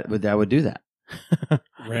that would do that.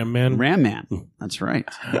 Ram Man. Ram Man. That's right.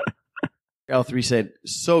 L3 said,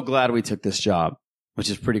 so glad we took this job, which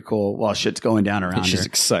is pretty cool while shit's going down around She's her.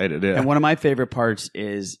 excited, yeah. And one of my favorite parts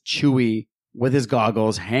is Chewie with his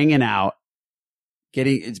goggles hanging out,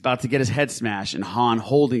 it's about to get his head smashed, and Han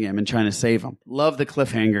holding him and trying to save him. Love the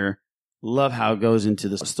cliffhanger. Love how it goes into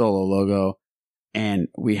the Stolo logo. And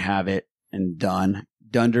we have it and done.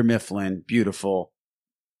 Dunder Mifflin. Beautiful.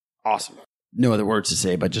 Awesome. No other words to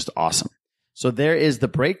say, but just awesome. So there is the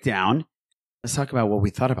breakdown. Let's talk about what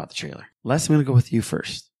we thought about the trailer. Les, I'm going to go with you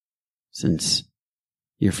first, since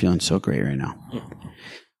you're feeling so great right now.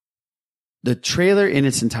 The trailer in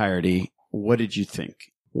its entirety, what did you think?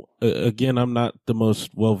 Again, I'm not the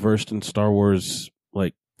most well-versed in Star Wars,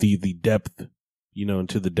 like the depth,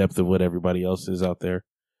 into the depth of what everybody else is out there.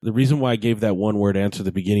 The reason why I gave that one-word answer at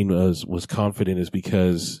the beginning was confident is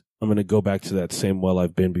because I'm going to go back to that same well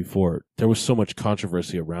I've been before. There was so much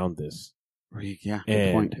controversy around this. Yeah,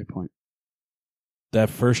 good point. That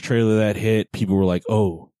first trailer that hit, people were like,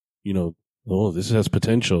 this has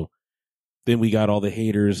potential. Then we got all the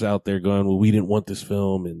haters out there going, well, we didn't want this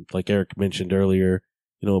film. And like Eric mentioned earlier,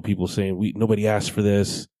 people saying nobody asked for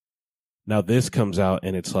this. Now this comes out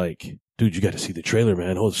and it's like, dude, you got to see the trailer,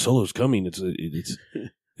 man. Oh, Solo's coming.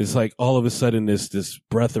 It's like all of a sudden this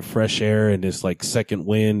breath of fresh air and this like second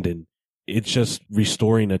wind, and it's just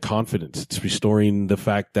restoring a confidence. It's restoring the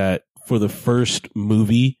fact that for the first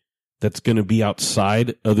movie that's going to be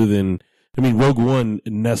outside, other than, Rogue One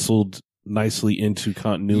nestled nicely into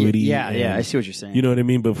continuity. Yeah, I see what you're saying. You know what I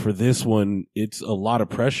mean? But for this one, it's a lot of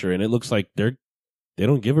pressure, and it looks like they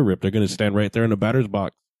don't give a rip. They're going to stand right there in the batter's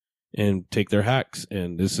box and take their hacks,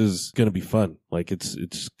 and this is going to be fun. Like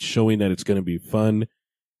it's showing that it's going to be fun.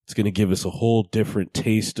 It's going to give us a whole different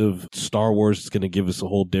taste of Star Wars. It's going to give us a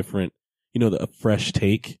whole different, a fresh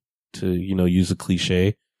take, to, use a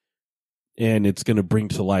cliche. And it's going to bring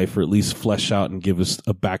to life, or at least flesh out and give us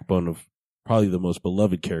a backbone of probably the most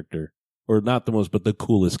beloved character, or not the most, but the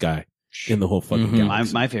coolest guy in the whole fucking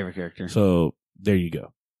galaxy. My favorite character. So there you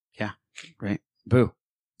go. Yeah. Great. Boo.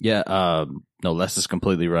 Yeah. No, Les is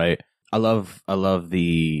completely right. I love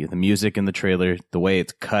the music in the trailer, the way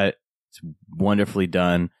it's cut. It's wonderfully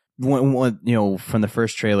done. From the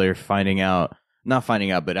first trailer, not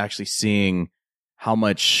finding out, but actually seeing how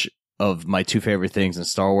much of my two favorite things in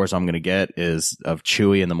Star Wars I'm going to get is of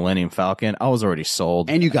Chewie and the Millennium Falcon. I was already sold.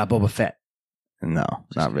 And you got Boba Fett. No,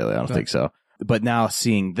 not really. I don't think so. But now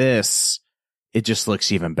seeing this, it just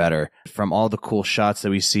looks even better. From all the cool shots that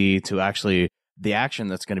we see to actually the action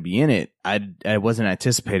that's going to be in it, I wasn't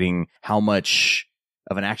anticipating how much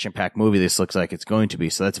of an action-packed movie this looks like it's going to be.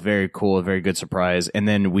 So that's very cool, a very good surprise. And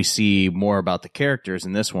then we see more about the characters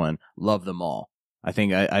in this one. Love them all. I think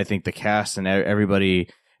the cast and everybody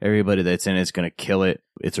that's in it is going to kill it.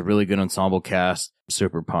 It's a really good ensemble cast.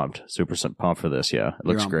 Super pumped for this. Yeah, it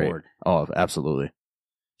looks great. Board. Oh, absolutely.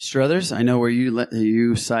 Struthers, I know where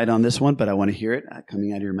you side on this one, but I want to hear it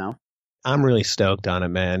coming out of your mouth. I'm really stoked on it,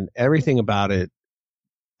 man. Everything about it.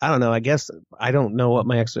 I don't know. I guess I don't know what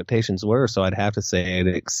my expectations were, so I'd have to say it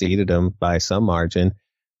exceeded them by some margin.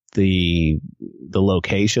 The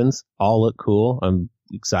locations all look cool. I'm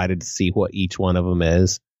excited to see what each one of them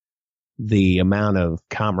is. The amount of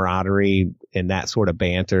camaraderie and that sort of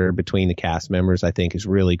banter between the cast members, I think, is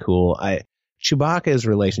really cool. Chewbacca's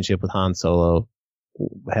relationship with Han Solo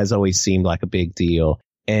has always seemed like a big deal.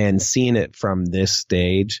 And seeing it from this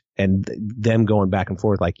stage and them going back and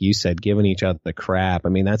forth, like you said, giving each other the crap. I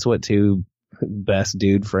mean, that's what two best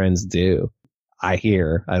dude friends do. I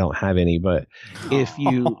don't have any, but if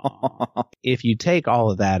you take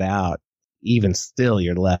all of that out, even still,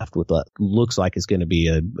 you're left with what looks like it's going to be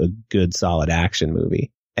a good, solid action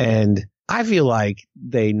movie. And I feel like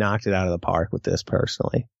they knocked it out of the park with this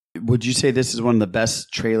personally. Would you say this is one of the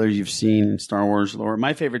best trailers you've seen in Star Wars lore?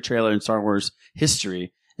 My favorite trailer in Star Wars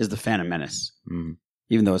history is The Phantom Menace. Mm.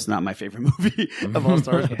 Even though it's not my favorite movie of all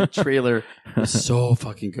Star Wars, the trailer is so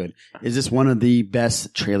fucking good. Is this one of the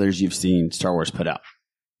best trailers you've seen Star Wars put out?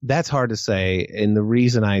 That's hard to say. And the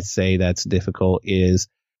reason I say that's difficult is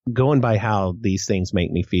going by how these things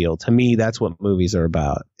make me feel. To me, that's what movies are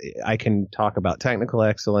about. I can talk about technical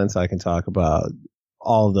excellence. I can talk about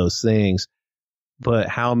all of those things. But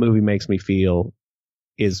how a movie makes me feel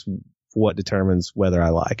is what determines whether I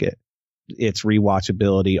like it. Its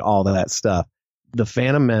rewatchability, all of that stuff. The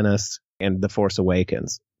Phantom Menace and The Force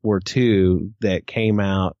Awakens were two that came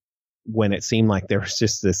out when it seemed like there was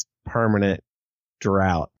just this permanent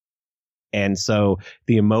drought. And so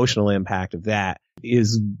the emotional impact of that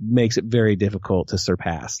makes it very difficult to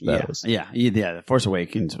surpass those. Yeah. The Force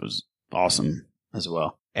Awakens was awesome as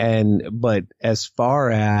well. But as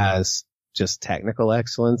far as just technical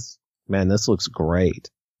excellence, man, this looks great.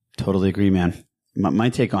 Totally agree, man. My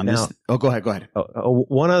take on this. Oh, go ahead.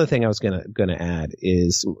 One other thing I was gonna add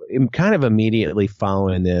is kind of immediately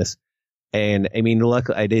following this, and I mean,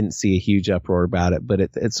 luckily I didn't see a huge uproar about it, but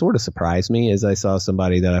it sort of surprised me as I saw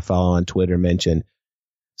somebody that I follow on Twitter mention.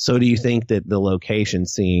 So, do you think that the location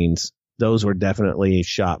scenes, those were definitely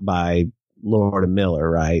shot by Lord and Miller,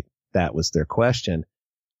 right? That was their question,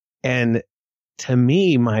 and to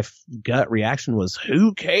me, my gut reaction was,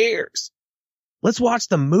 who cares? Let's watch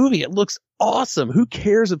the movie. It looks awesome. Who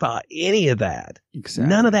cares about any of that? Exactly.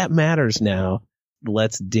 None of that matters now.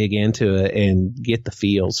 Let's dig into it and get the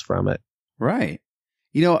feels from it. Right.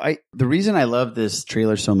 You know, the reason I love this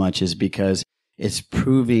trailer so much is because it's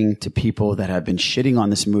proving to people that have been shitting on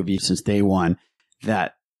this movie since day one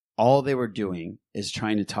that all they were doing is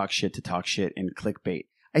trying to talk shit and clickbait.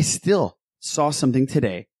 I still saw something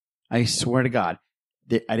today. I swear to God,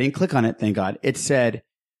 I didn't click on it. Thank God. It said,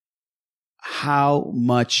 how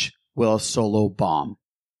much will Solo bomb? ?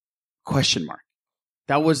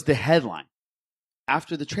 That was the headline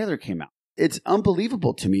after the trailer came out. It's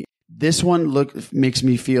unbelievable to me. This one makes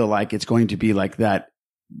me feel like it's going to be like that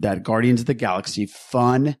Guardians of the Galaxy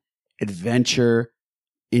fun adventure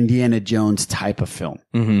Indiana Jones type of film.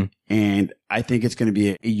 Mm-hmm. And I think it's going to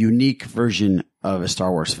be a unique version of a Star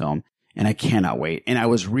Wars film. And I cannot wait. And I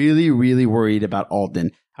was really, really worried about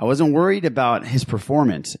Alden. I wasn't worried about his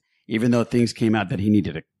performance, even though things came out that he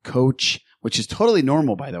needed a coach, which is totally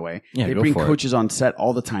normal, by the way. Yeah, they bring coaches on set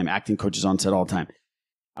all the time, acting coaches on set all the time.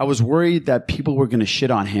 I was worried that people were going to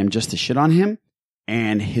shit on him just to shit on him,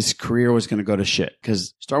 and his career was going to go to shit.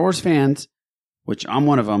 Because Star Wars fans, which I'm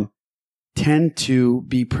one of them, tend to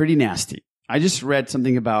be pretty nasty. I just read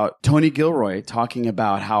something about Tony Gilroy talking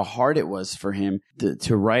about how hard it was for him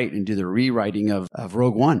to write and do the rewriting of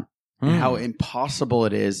Rogue One, and how impossible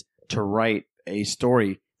it is to write a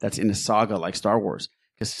story that's in a saga like Star Wars,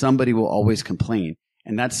 because somebody will always complain.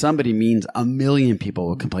 And that somebody means a million people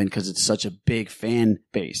will complain because it's such a big fan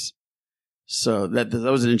base. So that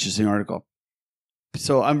was an interesting article.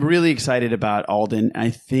 So I'm really excited about Alden. I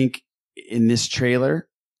think in this trailer,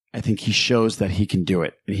 I think he shows that he can do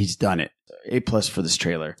it, and he's done it. A+ for this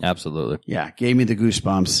trailer. Absolutely. Yeah. Gave me the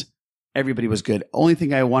goosebumps. Everybody was good. Only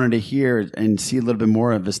thing I wanted to hear and see a little bit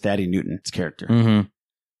more of is Thaddeus Newton's character.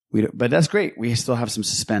 Mm-hmm. But that's great. We still have some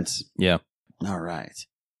suspense. Yeah. All right.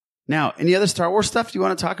 Now, any other Star Wars stuff you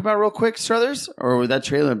want to talk about real quick, Struthers? Or would that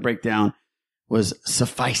trailer breakdown was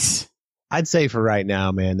suffice? I'd say for right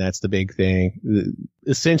now, man, that's the big thing.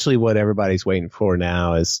 Essentially what everybody's waiting for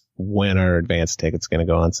now is when are advance tickets going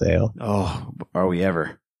to go on sale? Oh, are we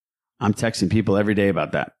ever? I'm texting people every day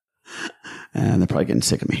about that. And they're probably getting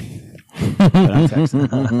sick of me. But I'm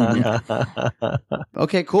texting. Yeah.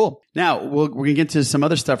 Okay, cool. Now, we're going to get to some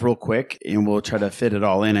other stuff real quick, and we'll try to fit it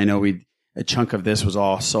all in. I know a chunk of this was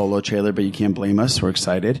all solo trailer, but you can't blame us. We're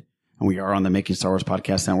excited. And we are on the Making Star Wars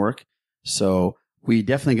Podcast Network. So we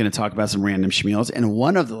definitely going to talk about some random schmeals. And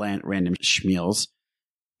one of the random schmeals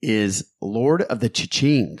is Lord of the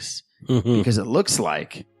Cha-Chings. Because it looks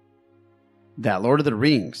like that Lord of the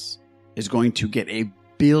Rings is going to get a $1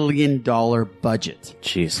 billion budget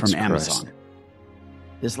from Amazon.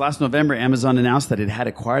 This last November, Amazon announced that it had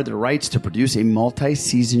acquired the rights to produce a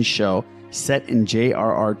multi-season show set in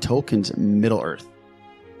J.R.R. Tolkien's Middle-earth.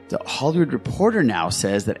 The Hollywood Reporter now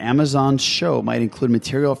says that Amazon's show might include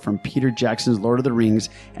material from Peter Jackson's Lord of the Rings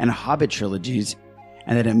and Hobbit trilogies,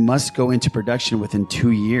 and that it must go into production within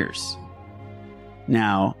 2 years.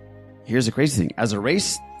 Now, here's the crazy thing. As a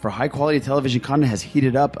race for high-quality television content has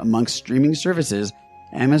heated up amongst streaming services,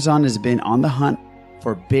 Amazon has been on the hunt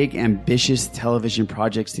for big, ambitious television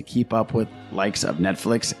projects to keep up with likes of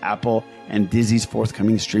Netflix, Apple, and Disney's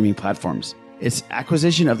forthcoming streaming platforms. Its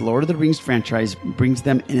acquisition of the Lord of the Rings franchise brings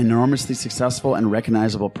them an enormously successful and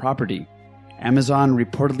recognizable property. Amazon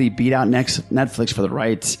reportedly beat out Netflix for the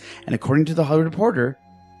rights, and according to the Hollywood Reporter,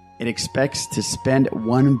 it expects to spend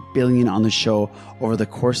 $1 billion on the show over the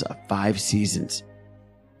course of 5 seasons,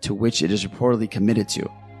 to which it is reportedly committed to.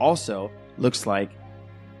 Also, looks like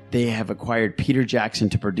they have acquired Peter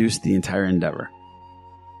Jackson to produce the entire endeavor.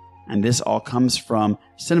 And this all comes from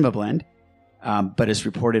Cinema Blend, but it's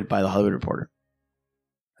reported by the Hollywood Reporter.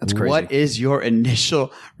 That's crazy. What is your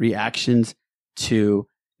initial reactions to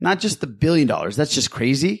not just the $1 billion? That's just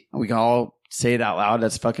crazy. We can all say it out loud.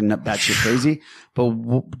 That's fucking batshit crazy.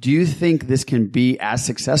 But do you think this can be as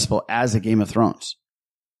successful as a Game of Thrones?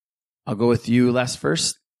 I'll go with you, Les,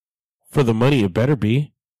 first. For the money, it better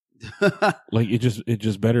be. Like it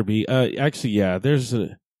just better be. Actually, yeah. There's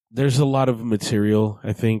a lot of material.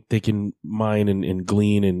 I think they can mine and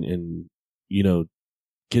glean and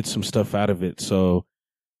get some stuff out of it. So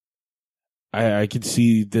I could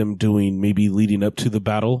see them doing maybe leading up to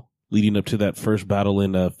that first battle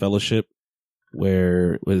in Fellowship,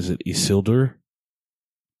 where was it Isildur?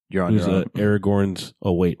 You're on your own. Aragorn's.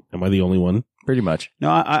 Oh wait, am I the only one? Pretty much.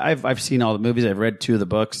 No, I've seen all the movies. I've read 2 of the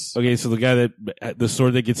books. Okay, so the guy the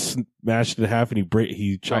sword that gets smashed in half and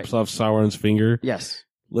he chops off Sauron's finger. Yes.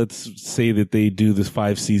 Let's say that they do this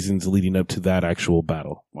 5 seasons leading up to that actual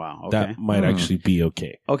battle. Wow. Okay. That might actually be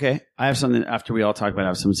okay. Okay. I have something after we all talk about it. I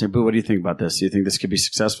have something to say. Boo, what do you think about this? Do you think this could be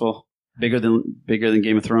successful? Bigger than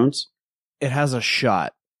Game of Thrones? It has a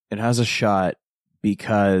shot. It has a shot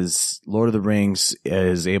because Lord of the Rings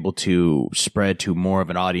is able to spread to more of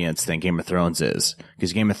an audience than Game of Thrones is.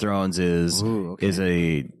 Because Game of Thrones is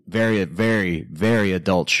a very, very, very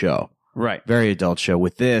adult show. Right. Very adult show.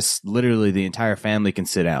 With this, literally the entire family can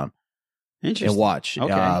sit down and watch.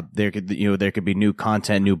 Okay. There could be new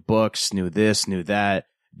content, new books, new this, new that,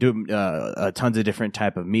 tons of different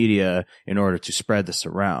type of media in order to spread this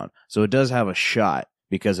around. So it does have a shot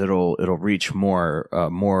because it'll reach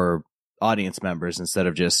more audience members instead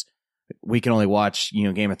of just we can only watch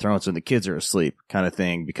Game of Thrones when the kids are asleep kind of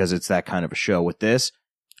thing, because it's that kind of a show. With this,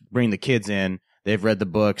 bring the kids in. They've read the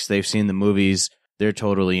books. They've seen the movies. They're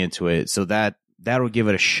totally into it. So that'll give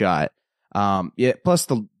it a shot. Yeah. Plus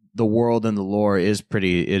the world and the lore is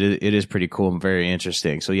it is pretty cool and very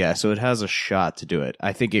interesting. So yeah, so it has a shot to do it.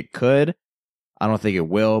 I think it could. I don't think it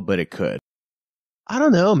will, but it could. I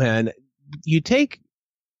don't know, man. You take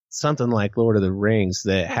something like Lord of the Rings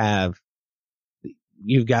that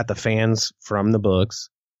you've got the fans from the books,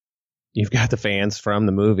 you've got the fans from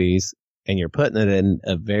the movies, and you're putting it in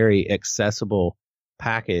a very accessible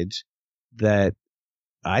package that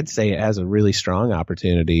I'd say it has a really strong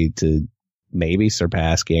opportunity to maybe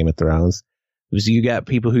surpass Game of Thrones. Because you got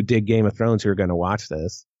people who dig Game of Thrones who are going to watch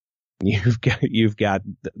this. You've got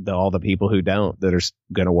all the people who don't that are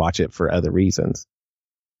going to watch it for other reasons.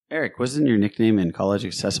 Eric, wasn't your nickname in college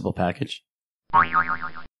Accessible Package?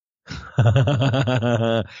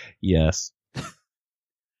 Yes.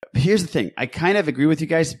 Here's the thing. I kind of agree with you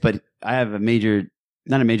guys, but I have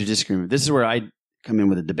not a major disagreement. This is where I come in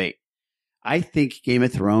with a debate. I think Game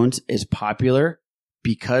of Thrones is popular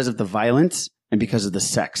because of the violence and because of the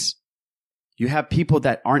sex. You have people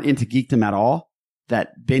that aren't into geekdom at all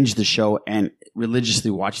that binge the show and religiously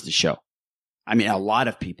watch the show. I mean, a lot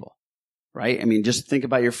of people, right? I mean, just think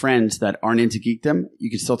about your friends that aren't into geekdom. You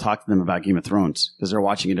can still talk to them about Game of Thrones because they're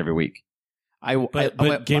watching it every week.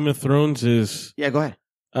 But Game of Thrones is... Yeah, go ahead.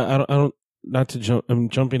 I don't not to jump. I'm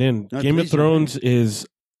jumping in. No, Game of Thrones is...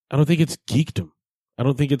 I don't think it's geekdom. I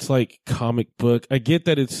don't think it's like comic book. I get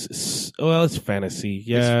that it's fantasy.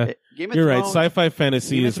 Yeah, you're right. Sci-fi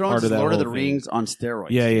fantasy is part of that. Lord of the thing. Rings on steroids.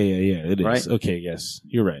 Yeah. It is. Right? Okay, yes,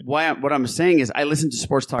 you're right. What I'm saying is I listen to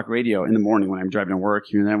sports talk radio in the morning when I'm driving to work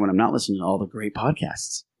here and there when I'm not listening to all the great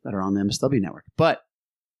podcasts that are on the MSW network. But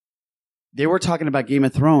they were talking about Game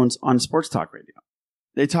of Thrones on sports talk radio.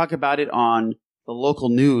 They talk about it on the local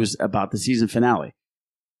news about the season finale.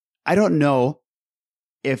 I don't know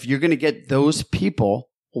if you're going to get those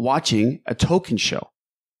people watching a token show.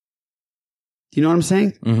 Do you know what I'm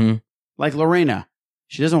saying? Mm-hmm. Like Lorena.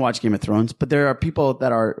 She doesn't watch Game of Thrones, but there are people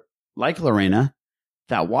that are like Lorena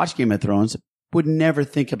that watch Game of Thrones would never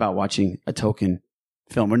think about watching a token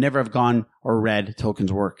film, would never have gone or read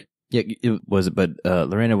Tolkien's work. Yeah, but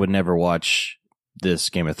Lorena would never watch this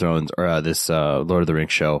Game of Thrones or this Lord of the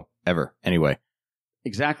Rings show ever. Anyway,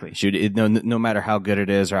 exactly. No matter how good it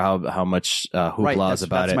is or how much hoopla is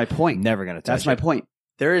about it. That's my point. Never going to touch it. That's my point.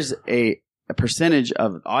 There is a percentage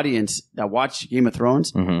of audience that watch Game of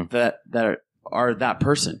Thrones that are that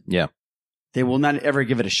person. Yeah, they will not ever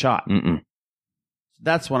give it a shot.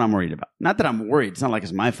 That's what I'm worried about. Not that I'm worried. It's not like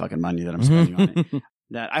it's my fucking money that I'm spending on it.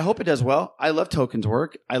 That I hope it does well. I love Tolkien's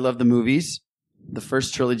work. I love the movies. The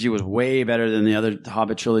first trilogy was way better than the other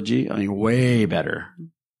Hobbit trilogy. I mean, way better.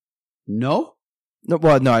 No? No,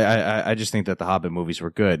 well, no. I just think that the Hobbit movies were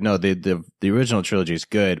good. No, the original trilogy is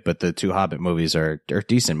good, but the two Hobbit movies are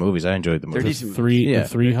decent movies. I enjoyed the movies. They're decent The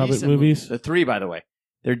three Hobbit movies? The three, by the way.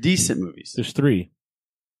 They're decent movies. There's three.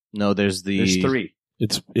 No, there's three.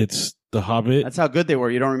 It's the Hobbit. That's how good they were.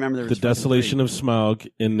 You don't remember the Desolation of Smaug,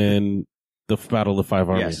 and then the Battle of the Five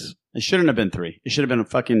Armies. Yes. It shouldn't have been three. It should have been a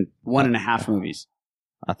fucking 1.5 movies.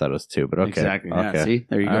 I thought it was 2, but okay. Exactly. Okay. Yeah, see?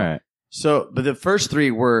 There you go. All right. So, but the first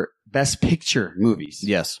 3 were Best Picture movies.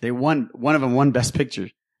 Yes. They won, one of them won Best Picture.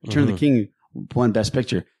 Return of the King won Best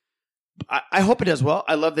Picture. I hope it does well.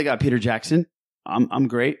 I love they got Peter Jackson. I'm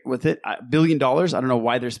great with it. $1 billion. I don't know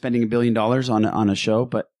why they're spending $1 billion on a show,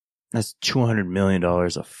 but that's $200 million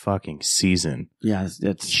a fucking season. Yeah,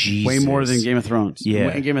 it's way more than Game of Thrones. Yeah.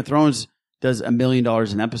 And Game of Thrones does $1 million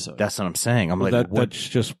an episode. That's what I'm saying. That's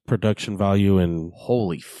just production value and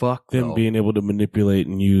holy fuck, them being able to manipulate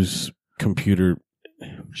and use computer.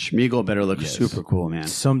 Schmeagol better look super cool, man.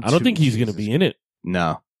 I don't think he's going to be in it.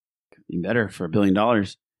 No, you better for $1 billion.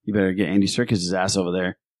 You better get Andy Serkis' ass over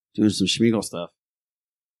there doing some Schmeagol stuff.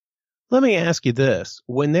 Let me ask you this: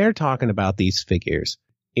 when they're talking about these figures,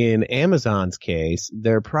 in Amazon's case,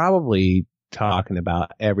 they're probably talking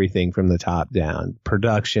about everything from the top down,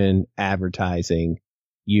 production, advertising,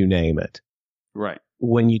 you name it. Right.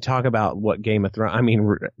 When you talk about what Game of Thrones, I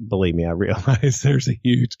mean, believe me, I realize there's a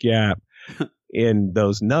huge gap in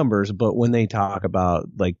those numbers, but when they talk about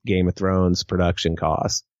like Game of Thrones production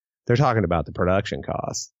costs, they're talking about the production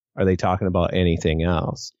costs. Are they talking about anything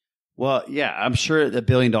else? Well, yeah, I'm sure the $1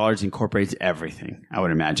 billion incorporates everything. I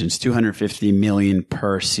would imagine it's $250 million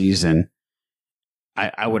per season.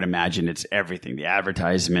 I would imagine it's everything. The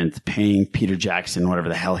advertisement, paying Peter Jackson, whatever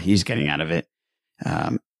the hell he's getting out of it.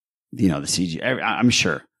 The CG. I'm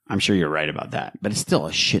sure you're right about that, but it's still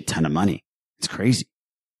a shit ton of money. It's crazy.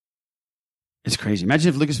 It's crazy.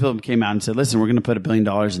 Imagine if Lucasfilm came out and said, listen, we're going to put $1 billion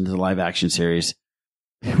into the live action series.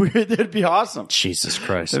 That'd be awesome. Jesus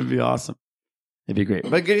Christ. That'd be awesome. It'd be great.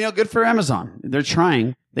 But good for Amazon. They're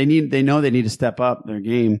trying. They know they need to step up their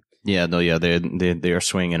game. Yeah, no, yeah, they are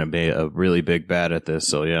swinging a really big bat at this.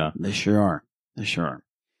 So yeah, they sure are.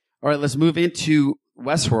 All right, let's move into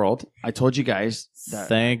Westworld. I told you guys that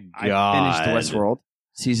Thank God. I finished Westworld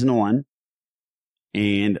season 1,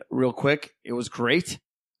 and real quick, it was great,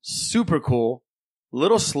 super cool, a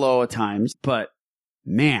little slow at times, but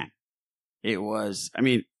man, it was. I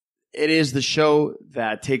mean, it is the show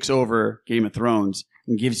that takes over Game of Thrones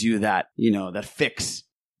and gives you that, that fix.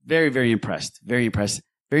 Very, very impressed. Very impressed.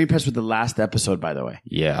 Very impressed with the last episode, by the way.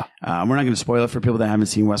 Yeah. We're not going to spoil it for people that haven't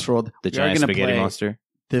seen Westworld. The giant spaghetti monster.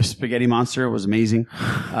 The spaghetti monster was amazing.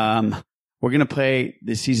 We're going to play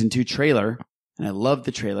the season 2 trailer. And I love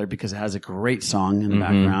the trailer because it has a great song in the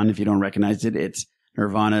background. If you don't recognize it, it's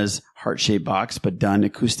Nirvana's Heart-Shaped Box, but done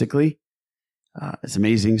acoustically. It's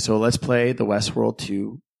amazing. So let's play the Westworld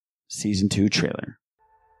 2 season 2 trailer.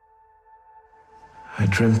 I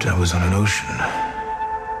dreamt I was on an ocean.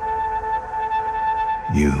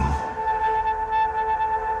 You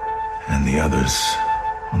and the others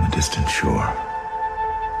on the distant shore.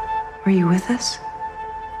 Were you with us?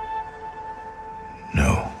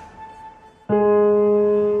 No.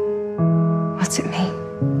 What's it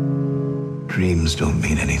mean? Dreams don't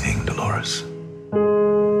mean anything, Dolores.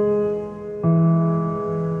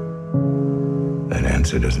 That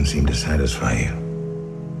answer doesn't seem to satisfy you.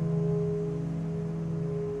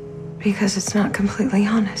 Because it's not completely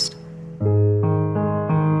honest.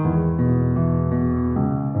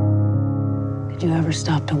 Did you ever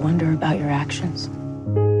stop to wonder about your actions?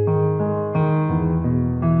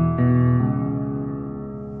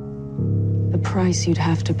 The price you'd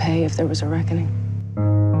have to pay if there was a reckoning?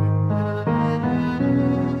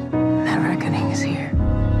 That reckoning is here.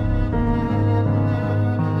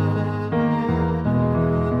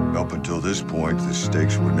 Up until this point, the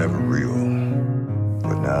stakes were never real.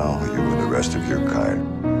 But now, you and the rest of your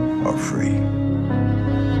kind are free.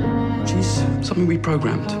 She's something we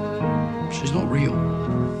programmed. She's not real.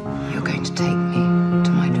 You're going to take me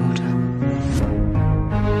to my daughter.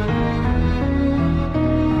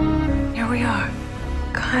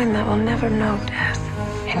 kind that will never know death,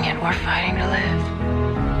 and yet we're fighting to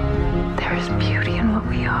live. There is beauty in what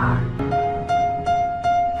we are.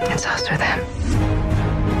 It's us or them.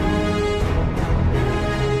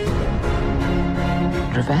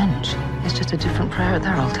 Revenge is just a different prayer at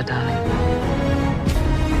their altar, darling.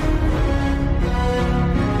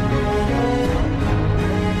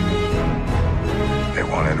 They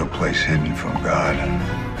wanted a place hidden from God.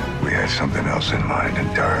 We had something else in mind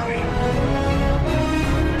entirely.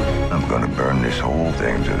 I'm gonna burn this whole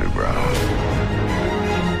thing to the ground.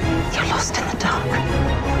 You're lost in the dark.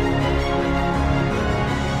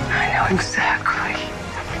 I know exactly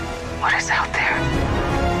what is out there.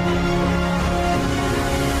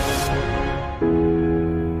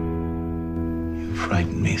 You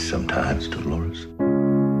frighten me sometimes, Dolores.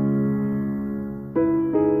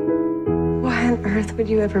 Why on earth would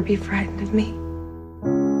you ever be frightened of me?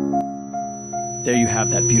 There you have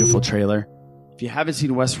that beautiful trailer. If you haven't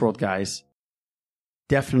seen Westworld, guys,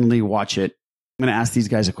 definitely watch it. I'm going to ask these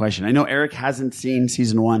guys a question. I know Eric hasn't seen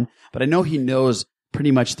season 1, but I know he knows pretty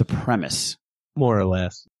much the premise. More or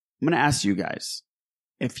less. I'm going to ask you guys.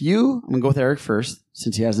 I'm going to go with Eric first,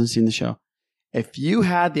 since he hasn't seen the show. If you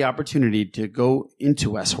had the opportunity to go into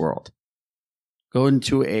Westworld, go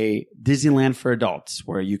into a Disneyland for adults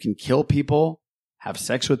where you can kill people, have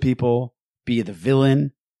sex with people, be the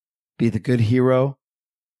villain, be the good hero,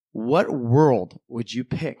 what world would you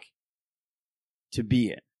pick to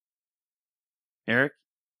be in? Eric?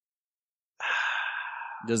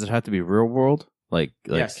 Does it have to be real world? Like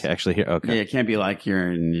Yes. actually here? Okay. Yeah, it can't be like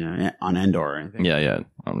you're in, on Endor or anything. Yeah. Yeah,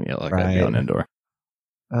 like I'd be on Endor.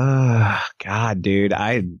 God, dude.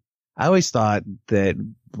 I always thought that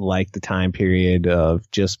like the time period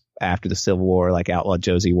of just after the Civil War, like Outlaw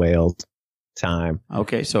Josie Wales time.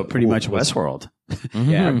 Okay, so pretty much Westworld.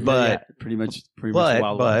 Yeah, but Yeah, pretty much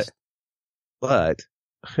Wild West. But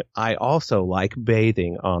I also like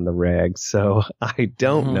bathing on the regs, so I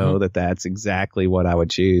don't know that that's exactly what I would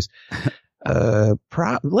choose. You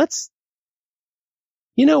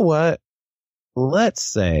know what? Let's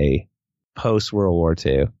say post World War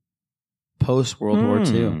II. Post World War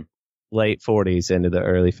II. Late 40s into the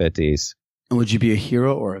early 50s. And would you be a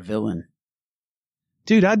hero or a villain?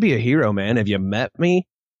 Dude, I'd be a hero, man. Have you met me?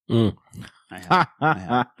 I have.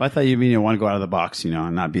 But I thought you mean you want to go out of the box, and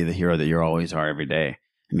not be the hero that you always are every day.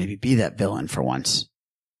 And maybe be that villain for once.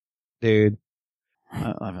 Dude,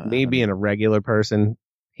 me being a regular person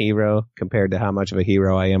hero compared to how much of a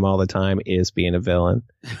hero I am all the time is being a villain.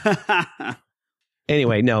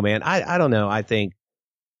 Anyway, no, man, I don't know. I think,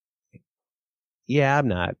 yeah, I'm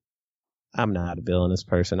not a villainous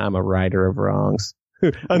person. I'm a righter of wrongs.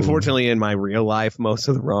 Unfortunately, in my real life, most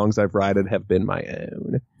of the wrongs I've righted have been my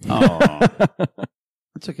own. Oh,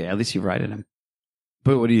 that's okay. At least you've righted him.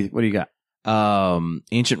 But what do you got?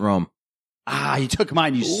 Ancient Rome. Ah, you took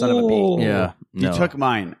mine, you son of a bee. Yeah, You took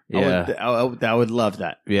mine. Yeah. I would love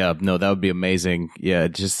that. Yeah, no, that would be amazing. Yeah,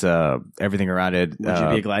 just everything around it. Would you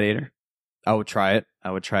be a gladiator? I would try it.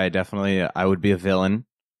 Definitely. I would be a villain.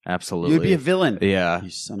 Absolutely. You'd be a villain. Yeah. You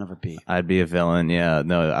son of a bee. I'd be a villain. Yeah.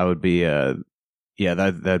 No, I would be. Yeah,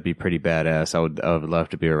 that'd be pretty badass. I would love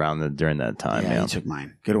to be around during that time. Yeah, you took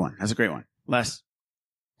mine. Good one. That's a great one. Les.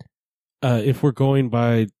 If we're going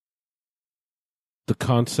by the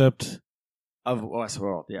concept of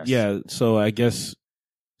Westworld, yes. Yeah, so I guess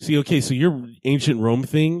so your ancient Rome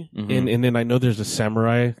thing, and then I know there's a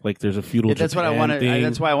samurai, like there's a feudal. That's what I wanted.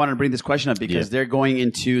 That's why I wanted to bring this question up because they're going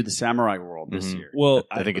into the samurai world this year. Well,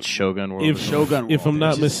 I think it's Shogun World. If I'm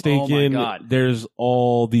not mistaken, there's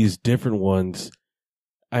all these different ones.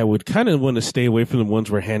 I would kind of want to stay away from the ones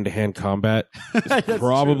where hand-to-hand combat is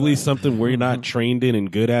probably something we're not trained in and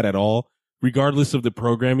good at all, regardless of the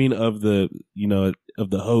programming of the of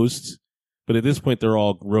the hosts. But at this point, they're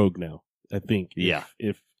all rogue now. I think. Yeah.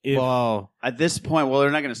 If well, at this point, they're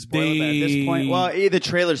not going to spoil it. At this point, the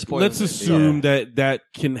trailer spoils. Let's assume that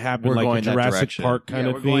can happen, We're like going a that Jurassic direction. Park kind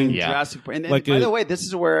of going thing. Jurassic Park. And Like by the way, this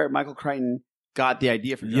is where Michael Crichton got the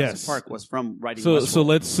idea for Jurassic Park was from writing Westworld. So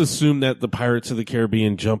let's assume that the Pirates of the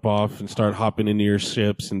Caribbean jump off and start hopping into your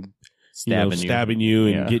ships and stabbing you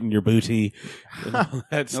and getting your booty and all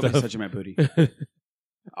that stuff. Nobody's touching my booty. Should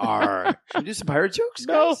we do some pirate jokes,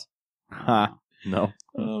 No. guys? No.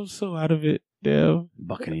 Oh, I'm so out of it, Dev.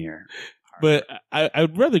 Buccaneer. But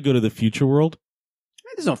I'd rather go to the future world.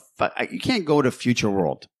 There's no you can't go to future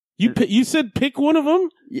world. You said pick one of them?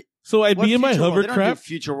 So I'd be in my They don't do hovercraft.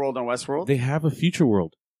 future world on Westworld. They have a future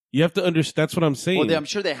world. You have to understand. That's what I'm saying. Well, I'm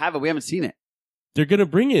sure they have it. We haven't seen it. They're going to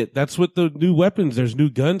bring it. That's what the new weapons. There's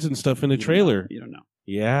new guns and stuff in the trailer. You don't know.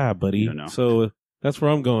 Yeah, buddy. You don't know. So That's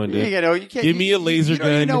where I'm going, dude. You can't Give me a laser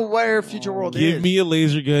gun. You know where Future World is. Give me a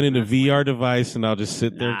laser gun and a VR device, and I'll just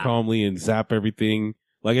sit there calmly and zap everything.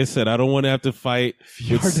 Like I said, I don't want to have to fight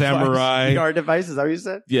with samurai. VR device, is that what you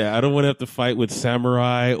said? Yeah, I don't want to have to fight with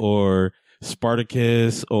samurai or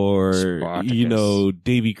Spartacus or, you know,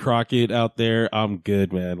 Davy Crockett out there. I'm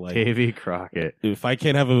good, man. Like Davy Crockett. If I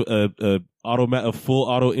can't have a full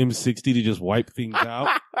auto M60 to just wipe things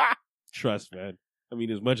out, trust, man. I mean,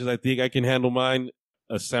 as much as I think I can handle mine,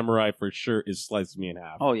 a samurai for sure is slicing me in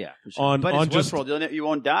half. Oh yeah, for sure. But it's Westworld. You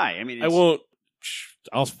won't die. I mean, I won't.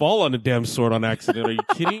 I'll fall on the damn sword on accident. Are you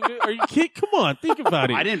kidding? Are you kidding? Come on, think about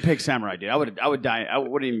it. I didn't pick samurai, dude. I would die. I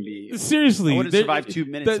wouldn't even be. Seriously, I wouldn't survive 2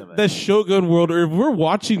 minutes of it. The Shogun world, or if we're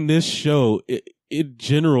watching this show, in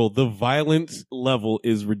general, the violence level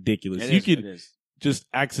is ridiculous. You could just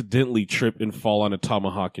accidentally trip and fall on a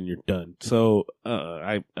tomahawk and you're done. So,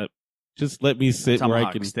 I just let me sit where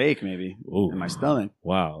I can. Steak, maybe. In my stomach.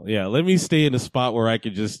 Wow. Yeah. Let me stay in a spot where I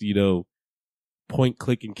could just, point,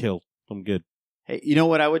 click, and kill. I'm good. Hey, you know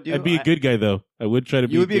what I would do? I'd be a good guy, though. I would try to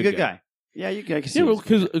be. You would be a good guy. Yeah, you guys. Yeah,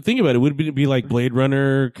 because think about it. Would it be like Blade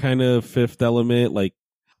Runner, kind of Fifth Element, like?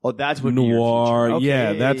 Oh, that's what noir. Okay,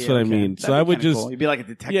 yeah, that's what I mean. So I would just. Cool. You'd be like a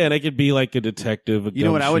detective. Yeah, and I could be like a detective. You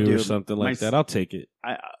know what I would do? Or something like that. I'll take it.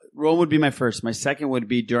 Rome would be my first. My second would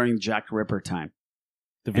be during Jack the Ripper time.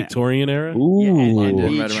 The Victorian era? Ooh. Yeah, and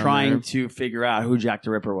me trying to figure out who Jack the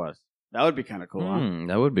Ripper was. That would be kind of cool, huh?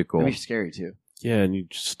 That would be cool. That'd be scary, too. Yeah, and you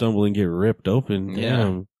stumble and get ripped open.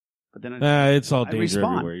 Damn. But then it's all danger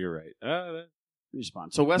everywhere. You're right.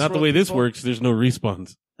 Respawn. So Westworld, not the way this works. There's no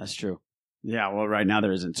respawns. That's true. Yeah, well, right now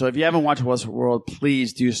there isn't. So if you haven't watched Westworld,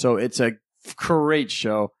 please do so. It's a great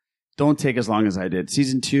show. Don't take as long as I did.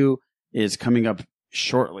 Season 2 is coming up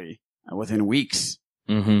shortly, within weeks.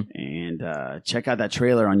 Mm-hmm. And check out that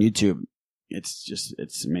trailer on YouTube. It's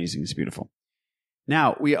amazing. It's beautiful.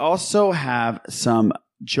 Now, we also have some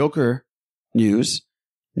Joker news.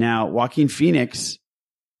 Now, Joaquin Phoenix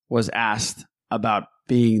was asked about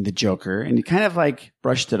being the Joker, and he kind of like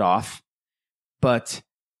brushed it off. But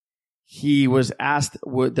he was asked,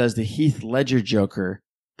 does the Heath Ledger Joker,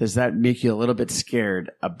 does that make you a little bit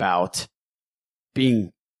scared about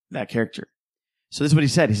being that character? So this is what he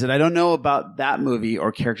said. He said, I don't know about that movie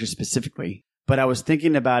or character specifically, but I was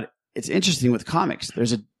thinking about, it's interesting with comics.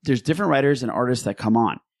 There's different writers and artists that come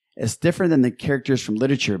on. It's different than the characters from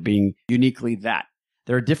literature being uniquely that.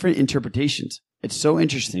 There are different interpretations. It's so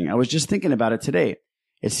interesting. I was just thinking about it today.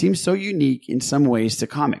 It seems so unique in some ways to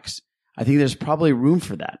comics. I think there's probably room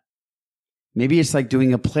for that. Maybe it's like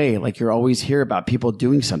doing a play, like you always hear about people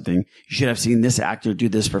doing something. You should have seen this actor do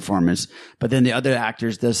this performance, but then the other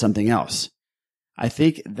actors does something else. I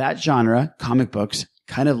think that genre, comic books,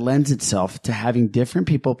 kind of lends itself to having different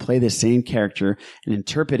people play the same character and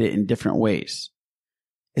interpret it in different ways.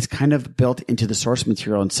 It's kind of built into the source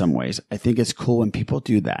material in some ways. I think it's cool when people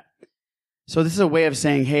do that. So this is a way of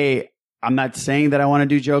saying, hey, I'm not saying that I want to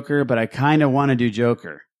do Joker, but I kind of want to do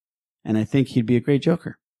Joker. And I think he'd be a great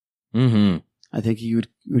Joker. Mm-hmm. I think he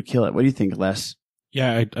would kill it. What do you think, Les?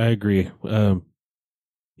 Yeah, I agree.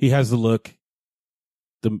 He has the look.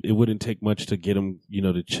 It wouldn't take much to get him,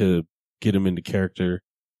 to get him into character.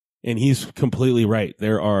 And he's completely right.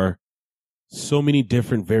 There are so many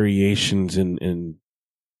different variations and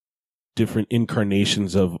different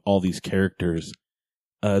incarnations of all these characters.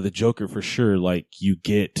 The Joker, for sure, like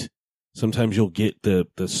sometimes you'll get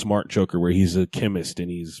the smart Joker where he's a chemist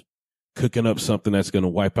and he's cooking up something that's going to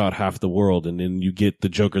wipe out half the world. And then you get the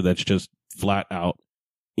Joker that's just flat out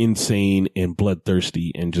insane and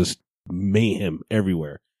bloodthirsty and just mayhem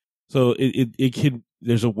everywhere. So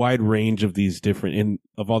there's a wide range of these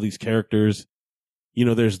of all these characters.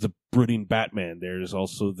 There's the brooding Batman. There's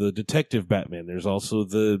also the detective Batman. There's also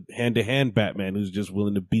the hand-to-hand Batman who's just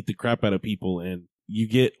willing to beat the crap out of people. And you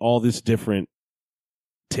get all this different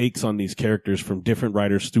takes on these characters from different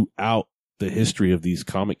writers throughout the history of these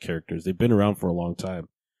comic characters. They've been around for a long time.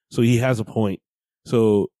 So he has a point.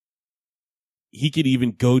 So he could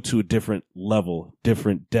even go to a different level,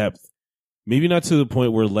 different depth. Maybe not to the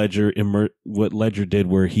point where what Ledger did,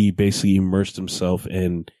 where he basically immersed himself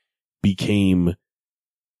and became,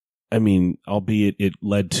 albeit it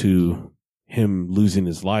led to him losing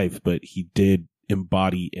his life, but he did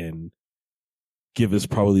embody and give us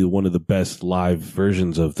probably one of the best live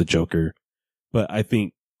versions of the Joker. But I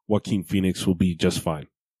think Joaquin Phoenix will be just fine.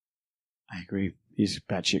 I agree. He's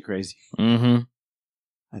batshit crazy. Mm-hmm.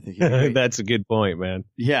 I think that's a good point, man.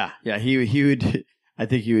 Yeah. He would. I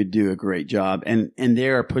think he would do a great job. And they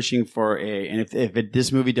are pushing for if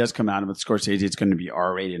this movie does come out with Scorsese, it's going to be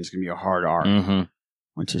R-rated and it's going to be a hard R, mm-hmm.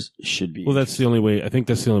 which should be. Well, that's the only way. I think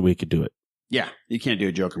that's the only way he could do it. Yeah, you can't do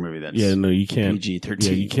a Joker movie that's you can't. PG-13.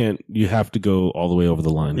 Yeah, you can't. You have to go all the way over the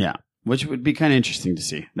line. Yeah, which would be kind of interesting to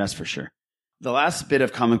see. That's for sure. The last bit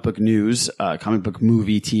of comic book news, comic book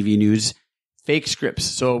movie, TV news, fake scripts.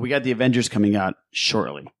 So we got the Avengers coming out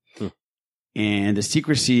shortly. And the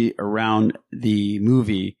secrecy around the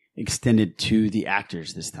movie extended to the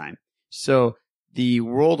actors this time. So the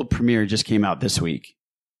world premiere just came out this week,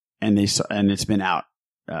 and it's been out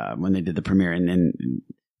when they did the premiere, and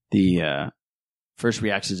the first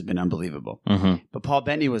reactions have been unbelievable. Mm-hmm. But Paul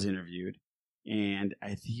Bettany was interviewed, and I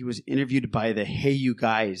think he was interviewed by the Hey You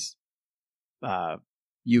Guys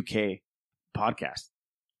UK podcast.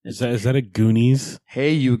 Is that a Goonies?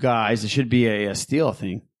 Hey You Guys. It should be a Steel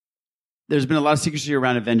thing. There's been a lot of secrecy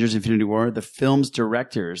around Avengers Infinity War. The film's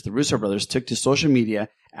directors, the Russo brothers, took to social media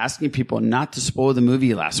asking people not to spoil the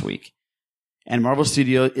movie last week. And Marvel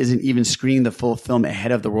Studios isn't even screening the full film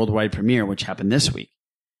ahead of the worldwide premiere, which happened this week.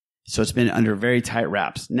 So it's been under very tight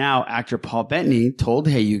wraps. Now, actor Paul Bettany told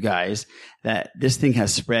Hey You Guys that this thing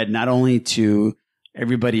has spread not only to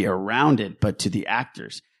everybody around it, but to the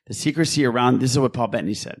actors. The secrecy around, this is what Paul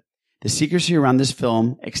Bettany said. The secrecy around this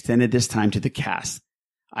film extended this time to the cast.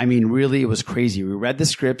 I mean, really, it was crazy. We read the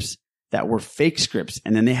scripts that were fake scripts,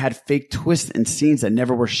 and then they had fake twists and scenes that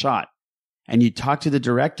never were shot. And you talk to the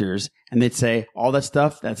directors, and they'd say, all that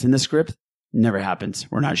stuff that's in the script never happens.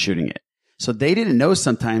 We're not shooting it. So they didn't know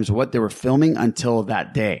sometimes what they were filming until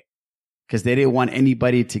that day, because they didn't want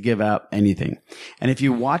anybody to give up anything. And if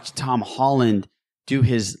you watch Tom Holland do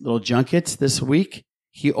his little junkets this week,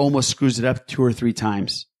 he almost screws it up 2 or 3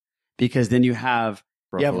 times, because then you have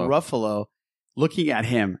Ruffalo looking at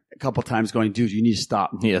him a couple times going, dude, you need to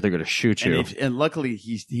stop. Yeah, they're going to shoot you. And luckily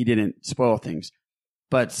he didn't spoil things.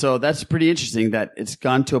 But so that's pretty interesting that it's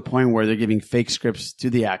gone to a point where they're giving fake scripts to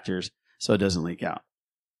the actors so it doesn't leak out.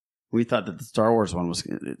 We thought that the Star Wars one was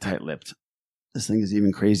tight-lipped. This thing is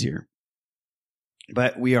even crazier.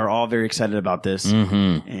 But we are all very excited about this,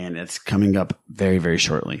 and it's coming up very, very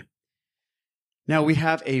shortly. Now, we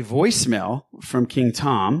have a voicemail from King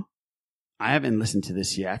Tom. I haven't listened to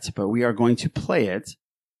this yet, but we are going to play it.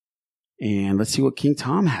 And let's see what King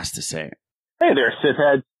Tom has to say. Hey there,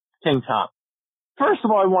 Sithhead. King Tom. First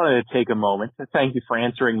of all, I wanted to take a moment to thank you for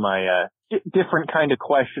answering my different kind of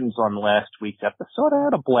questions on last week's episode. I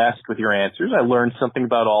had a blast with your answers. I learned something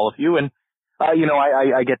about all of you, and I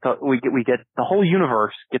get the whole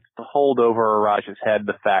universe gets to hold over Raj's head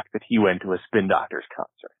the fact that he went to a Spin Doctors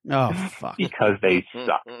concert. Oh, fuck. Because they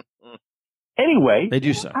suck. Anyway, they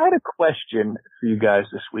do suck. I had a question for you guys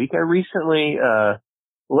this week. I recently,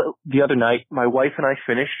 the other night, my wife and I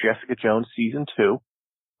finished Jessica Jones season 2.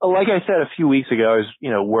 Like I said a few weeks ago, I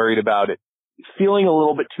was, worried about it feeling a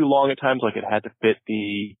little bit too long at times, like it had to fit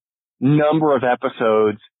the number of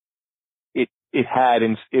episodes it had,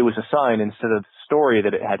 and it was assigned instead of the story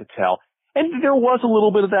that it had to tell. And there was a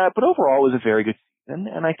little bit of that, but overall it was a very good season.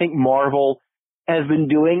 And I think Marvel has been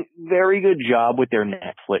doing a very good job with their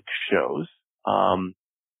Netflix shows.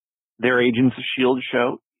 Their Agents of S.H.I.E.L.D.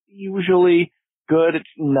 show, usually good. It's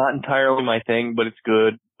not entirely my thing, but it's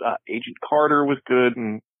good. Agent Carter was good,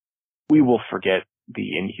 and we will forget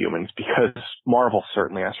the Inhumans because Marvel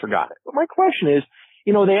certainly has forgotten it. But my question is,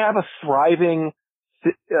 they have a thriving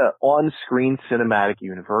on-screen cinematic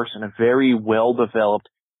universe and a very well-developed,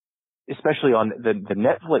 especially on the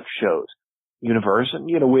Netflix shows universe. And,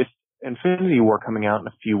 with Infinity War coming out in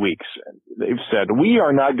a few weeks, they've said, we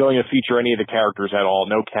are not going to feature any of the characters at all,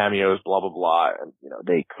 no cameos, blah, blah, blah. And,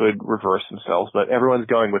 they could reverse themselves, but everyone's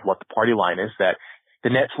going with what the party line is, that the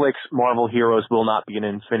Netflix Marvel heroes will not be in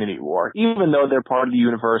Infinity War. Even though they're part of the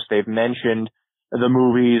universe, they've mentioned the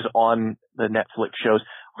movies on the Netflix shows.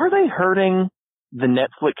 Are they hurting the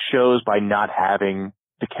Netflix shows by not having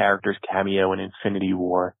the characters cameo in Infinity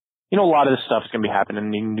War? A lot of this stuff's going to be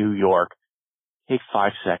happening in New York. Take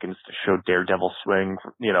 5 seconds to show Daredevil swing,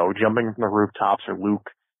 jumping from the rooftops, or Luke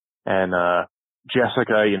and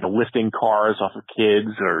Jessica, lifting cars off of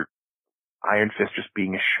kids, or Iron Fist just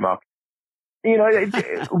being a schmuck.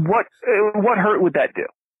 What hurt would that do?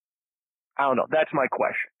 I don't know. That's my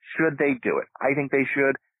question. Should they do it? I think they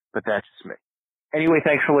should, but that's just me. Anyway,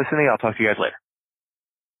 thanks for listening. I'll talk to you guys later.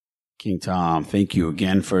 King Tom, thank you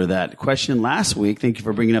again for that question last week. Thank you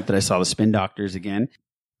for bringing up that I saw the Spin Doctors again.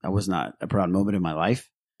 That was not a proud moment in my life.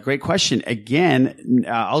 Great question. Again,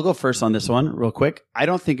 I'll go first on this one real quick. I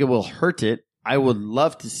don't think it will hurt it. I would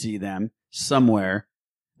love to see them somewhere.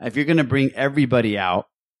 If you're going to bring everybody out,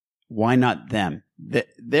 why not them?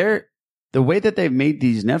 The way that they've made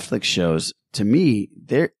these Netflix shows, to me,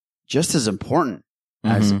 they're just as important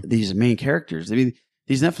as these main characters. I mean,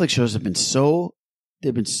 these Netflix shows have been so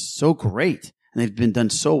great, and they've been done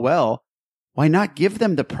so well why not give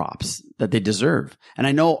them the props that they deserve? And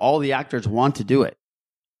I know all the actors want to do it.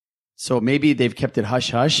 So maybe they've kept it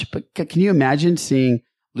hush hush, but can you imagine seeing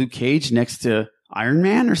Luke Cage next to Iron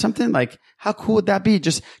Man or something? Like, how cool would that be?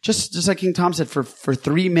 Just like King Tom said, for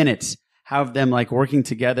 3 minutes, have them like working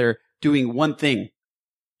together, doing one thing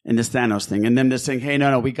in this Thanos thing. And then they're saying, hey,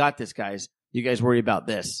 no, we got this, guys. You guys worry about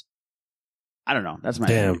this. I don't know. That's my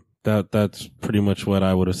opinion. That's pretty much what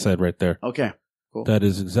I would have said right there. Okay, cool. That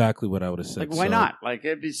is exactly what I would have said. Like, why not? Like,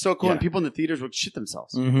 it'd be so cool, and people in the theaters would shit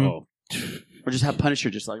themselves. Mm-hmm. Oh. Or just have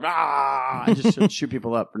Punisher just like, rah, and just shoot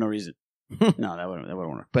people up for no reason. No, that wouldn't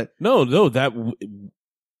work. But no,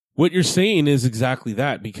 what you're saying is exactly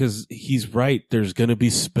that, because he's right. There's going to be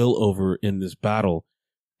spillover in this battle.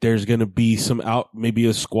 There's going to be maybe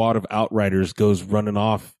a squad of Outriders goes running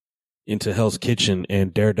off into Hell's Kitchen,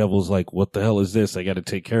 and Daredevil's like, what the hell is this? I got to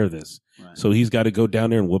take care of this. Right. So he's got to go down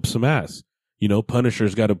there and whoop some ass.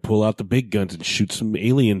 Punisher's got to pull out the big guns and shoot some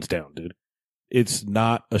aliens down, dude. It's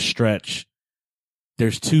not a stretch.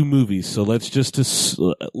 There's 2 movies, so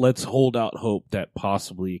let's hold out hope that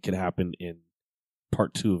possibly it could happen in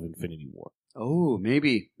part 2 of Infinity War. Oh,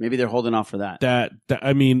 maybe they're holding off for that. That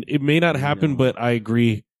I mean, it may not happen, but I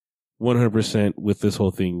agree 100% with this whole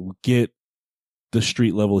thing. Get the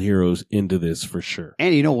street level heroes into this for sure.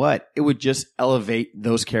 And you know what? It would just elevate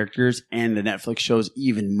those characters and the Netflix shows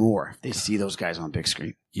even more if they see those guys on big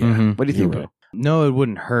screen. Yeah. Mm-hmm. What do you think, Will? No, it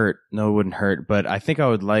wouldn't hurt. But I think I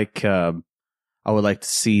would like to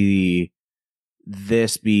see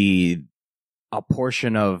this be a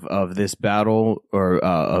portion of this battle or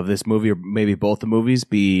of this movie, or maybe both the movies,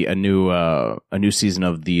 be a new season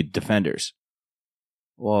of the Defenders.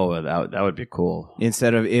 Whoa, that would be cool.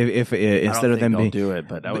 Instead of instead of them being do it,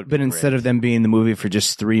 but that would. But instead of them being in the movie for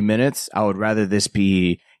just 3 minutes, I would rather this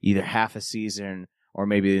be either half a season or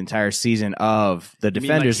maybe the entire season of the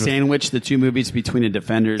Defenders. You mean like sandwich the 2 movies between the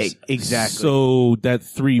Defenders. Exactly. So that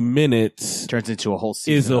 3 minutes turns into a whole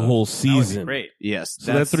season. Is a whole season. That would be great. Yes.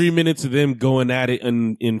 So that 3 minutes of them going at it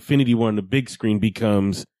in Infinity War on the big screen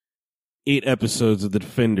becomes 8 episodes of the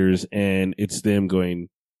Defenders, and it's them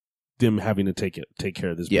having to take care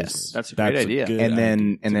of this. Yes, business. That's a great idea. And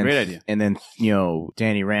then great idea. And then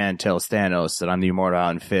Danny Rand tells Thanos that I'm the immortal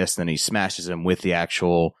Iron Fist, and he smashes him with the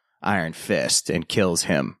actual Iron Fist and kills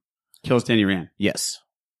him. Kills Danny Rand. Yes,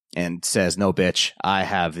 and says, "No, bitch, I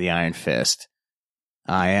have the Iron Fist.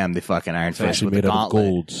 I am the fucking Iron Fist with made the out of gauntlet."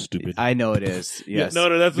 gold, stupid. I know it is. Yes.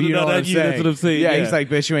 No, that's what I'm saying. Yeah, he's like,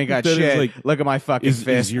 "Bitch, you ain't got shit. Like, look at my fucking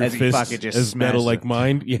fist." Is your as he fist fucking just as metal smashed like him.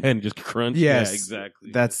 mine? Yeah, and just crunch. Yes, yeah,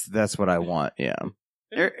 exactly. That's what I want. Yeah.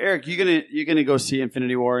 Eric, you gonna go see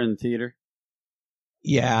Infinity War in the theater?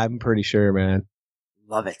 Yeah, I'm pretty sure, man.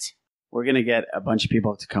 Love it. We're gonna get a bunch of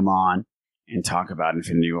people to come on and talk about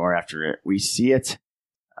Infinity War after we see it.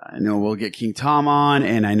 I know we'll get King Tom on,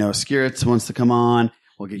 and I know Skirrets wants to come on.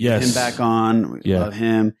 We'll get him back on. We love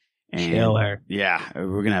him. And Killer. Yeah,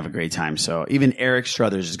 we're gonna have a great time. So even Eric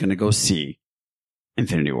Struthers is gonna go see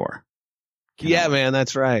Infinity War. Yeah, man,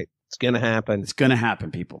 that's right. It's gonna happen. It's gonna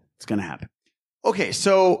happen, people. It's gonna happen. Okay,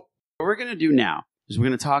 so what we're gonna do now is we're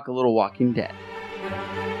gonna talk a little Walking Dead.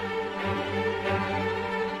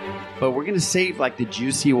 But we're going to save like the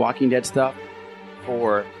juicy Walking Dead stuff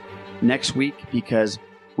for next week, because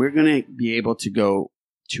we're going to be able to go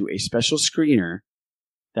to a special screener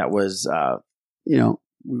that was, we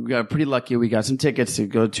got pretty lucky. We got some tickets to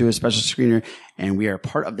go to a special screener, and we are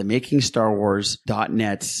part of the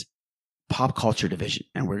MakingStarWars.net's pop culture division,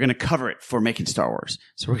 and we're going to cover it for Making Star Wars.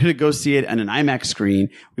 So we're going to go see it on an IMAX screen.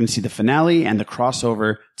 We're going to see the finale and the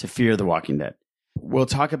crossover to Fear the Walking Dead. We'll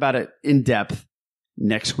talk about it in depth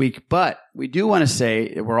next week, but we do want to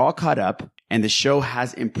say that we're all caught up, and the show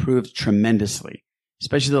has improved tremendously,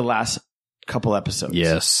 especially the last couple episodes.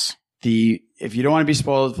 Yes. If you don't want to be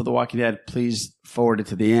spoiled for The Walking Dead, please forward it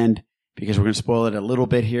to the end, because we're going to spoil it a little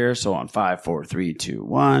bit here. So on 5, 4, 3, 2,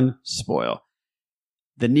 1, spoil.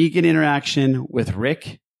 The Negan interaction with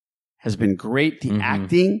Rick has been great. The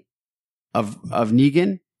acting of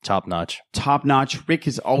Negan, top notch. Rick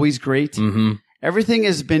is always great. Everything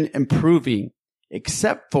has been improving,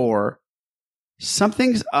 except for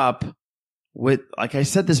something's up with, like I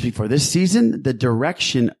said this before, this season, the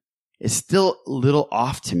direction is still a little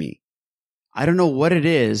off to me. I don't know what it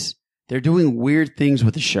is. They're doing weird things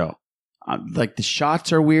with the show. Like the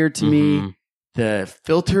shots are weird to me. The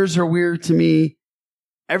filters are weird to me.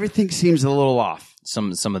 Everything seems a little off.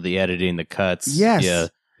 Some of the editing, the cuts. Yes.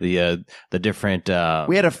 Yeah. The different.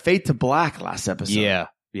 We had a Fade to Black last episode. Yeah.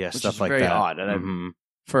 Which Stuff is like very that. Odd. And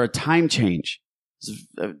for a time change.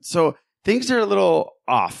 So things are a little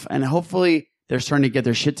off, and hopefully they're starting to get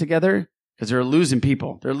their shit together, because they're losing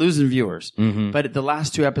people. They're losing viewers. Mm-hmm. But the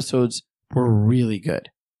last 2 episodes were really good.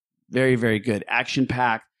 Very, very good.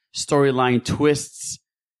 Action-packed, storyline twists.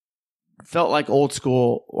 Felt like old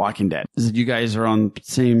school Walking Dead. You guys are on the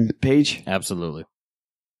same page? Absolutely.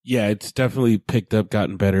 Yeah, it's definitely picked up,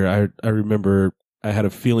 gotten better. I remember I had a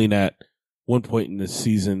feeling at one point in the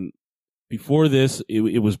season, before this,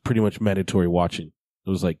 it was pretty much mandatory watching. It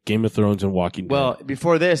was like Game of Thrones and Walking Dead. Well,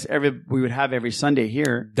 before this, we would have every Sunday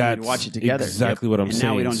here. We'd watch it together. Exactly what I'm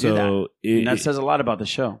saying. Now we don't do that. And that says a lot about the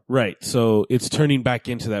show. Right. So it's turning back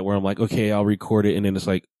into that where I'm like, okay, I'll record it. And then it's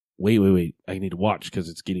like, wait. I need to watch because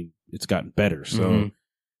it's gotten better. So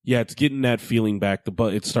yeah, it's getting that feeling back.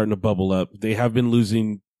 It's starting to bubble up. They have been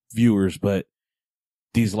losing viewers, but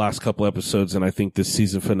these last couple episodes, and I think this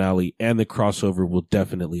season finale and the crossover will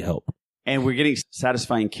definitely help. And we're getting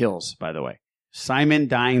satisfying kills, by the way. Simon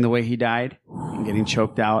dying the way he died and getting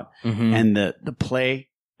choked out, and the play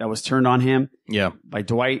that was turned on him by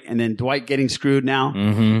Dwight, and then Dwight getting screwed now.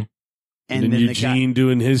 And then Eugene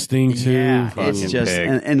doing his thing too. Yeah, it's just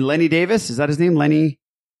and Lenny Davis, is that his name? Lenny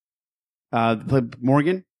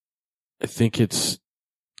Morgan? I think it's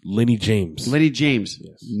Lenny James. Lenny James.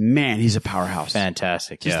 Yes. Man, he's a powerhouse.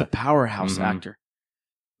 Fantastic. Just a powerhouse actor.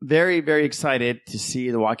 Very, very excited to see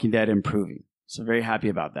The Walking Dead improving. So very happy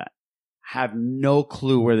about that. Have no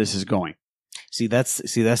clue where this is going. See, that's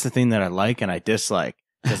the thing that I like and I dislike,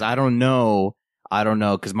 because I don't know,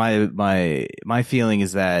 because my feeling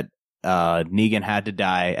is that Negan had to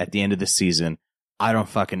die at the end of the season. I don't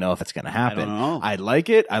fucking know if that's gonna happen. I don't know. I like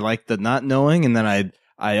it. I like the not knowing, and then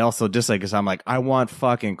I also dislike because I'm like, I want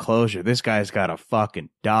fucking closure. This guy's gotta fucking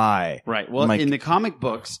die. Right. Well, in the comic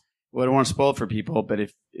books, well, I don't want to spoil it for people, but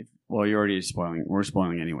if you're already spoiling. We're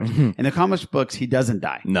spoiling anyway. In the comic books, he doesn't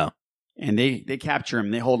die. No. And they capture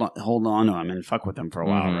him. They hold on to him and fuck with him for a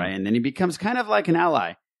while, right? And then he becomes kind of like an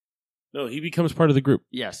ally. No, he becomes part of the group.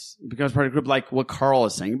 Yes, he becomes part of the group, like what Carl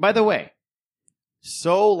is saying. By the way,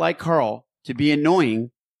 so like Carl to be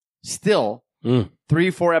annoying still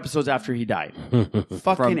 3-4 episodes after he died.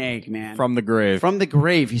 Fucking egg, man. From the grave. From the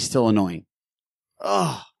grave, he's still annoying.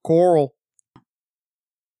 Ugh, Coral.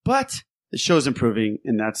 But the show's improving,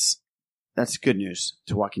 and that's good news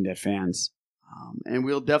to Walking Dead fans. And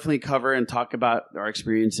we'll definitely cover and talk about our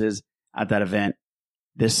experiences at that event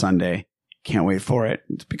this Sunday. Can't wait for it.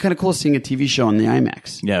 It'd be kind of cool seeing a TV show on the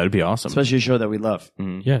IMAX. Yeah, it'd be awesome. Especially a show that we love.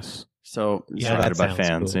 Yes. So, excited by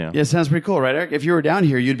fans. Cool. Yeah, it sounds pretty cool, right, Eric? If you were down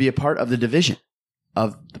here, you'd be a part of the division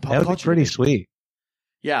of the pop culture. That would be pretty sweet.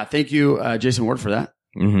 Yeah, thank you, Jason Ward, for that.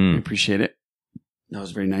 Mm-hmm. We appreciate it. That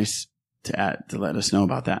was very nice to let us know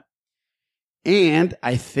about that. And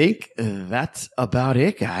I think that's about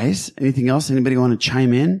it, guys. Anything else? Anybody want to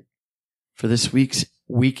chime in for this week's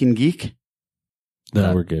Week in Geek?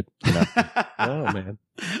 No, we're good. Oh, man.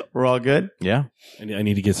 We're all good? Yeah. I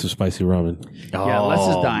need to get some spicy ramen. Yeah,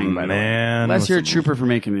 Les is dying, by the way. Les, you're a trooper for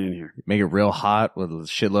making it in here. Make it real hot with a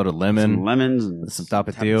shitload of lemon. Some lemons. And some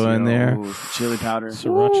tapatio in there. Ooh, chili powder.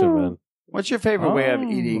 Sriracha, man. What's your favorite way of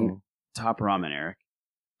eating top ramen, Eric?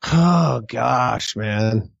 Oh, gosh,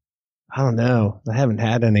 man. I don't know. I haven't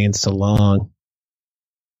had any in so long.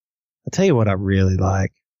 I'll tell you what I really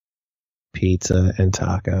like. Pizza and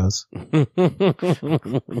tacos.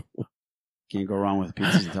 Can't go wrong with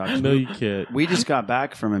pizzas and tacos. No, you can't. We just got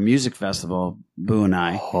back from a music festival, Boo and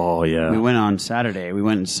I. Oh, yeah. We went on Saturday. We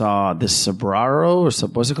went and saw the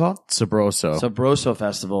what's it called? Sabroso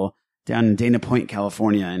Festival down in Dana Point,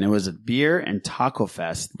 California. And it was a beer and taco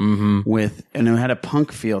fest and it had a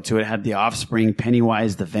punk feel to it. It had The Offspring,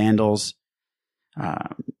 Pennywise, The Vandals,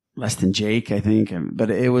 Less Than Jake, I think. But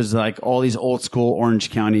it was like all these old school Orange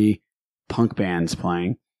County punk bands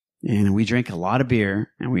playing. And we drank a lot of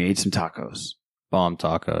beer and we ate some tacos. Bomb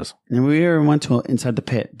tacos. And we went to inside the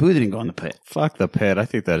pit. Boo didn't go in the pit. Fuck the pit. I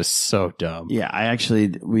think that is so dumb. Yeah,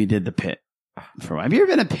 we did the pit. Have you ever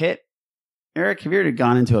been in a pit? Eric, have you ever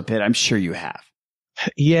gone into a pit? I'm sure you have.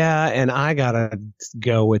 Yeah, and I gotta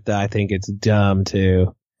go with I think it's dumb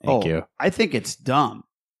too. Thank you. I think it's dumb.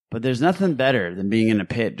 But there's nothing better than being in a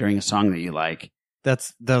pit during a song that you like.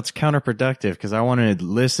 That's counterproductive because I want to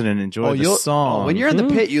listen and enjoy the song. When you're in the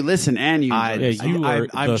pit, you listen and you.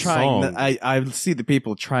 I'm trying. I see the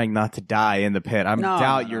people trying not to die in the pit.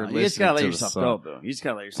 Doubt you're listening. You just gotta let to yourself the go, song. Boo. You just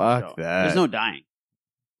gotta let yourself go. Fuck that. There's no dying.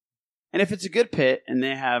 And if it's a good pit and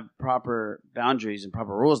they have proper boundaries and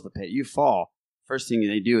proper rules of the pit, you fall. First thing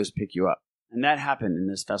they do is pick you up, and that happened in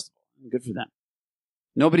this festival. Good for them.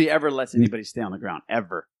 Nobody ever lets anybody stay on the ground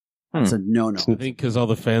ever. That's a no-no. I think because all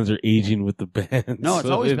the fans are aging with the band. No, it's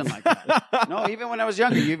always been like that. No, even when I was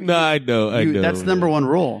younger. I know. That's the number one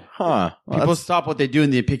rule. Huh. People stop what they do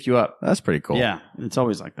and they pick you up. That's pretty cool. Yeah, it's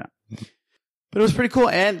always like that. But it was pretty cool.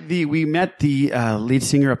 And we met the lead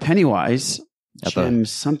singer of Pennywise, Jim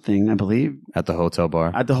something, I believe. At the hotel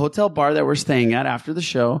bar. At the hotel bar that we're staying at after the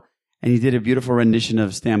show. And he did a beautiful rendition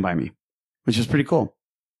of Stand By Me, which was pretty cool.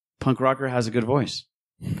 Punk rocker has a good voice.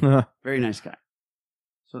 Very nice guy.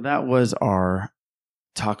 So that was our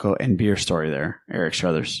taco and beer story there, Eric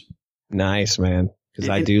Struthers. Nice, man. Because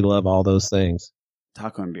I do love all those things.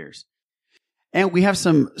 Taco and beers. And we have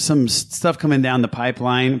some stuff coming down the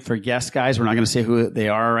pipeline for guest guys. We're not going to say who they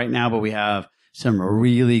are right now, but we have some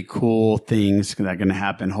really cool things that are going to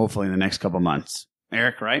happen hopefully in the next couple months.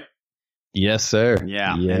 Eric, right? Yes, sir.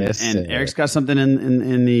 Yeah. Yes, and sir. Eric's got something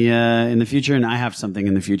in the future, and I have something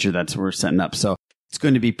in the future that's we're setting up. So it's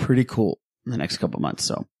going to be pretty cool in the next couple months.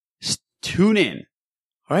 So tune in.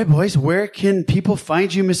 All right, boys. Where can people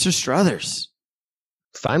find you, Mr. Struthers?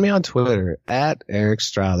 Find me on Twitter at Eric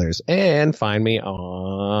Struthers, and find me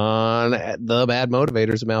on the Bad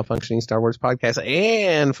Motivators of Malfunctioning Star Wars podcast,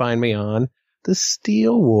 and find me on the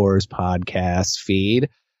Steel Wars podcast feed.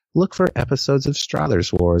 Look for episodes of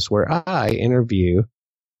Struthers Wars, where I interview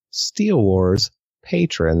Steel Wars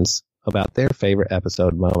patrons about their favorite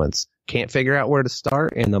episode moments. Can't figure out where to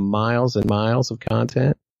start in the miles and miles of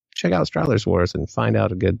content? Check out Struthers Wars and find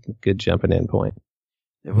out a good jumping in point.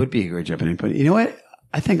 It would be a great jumping in point. You know what?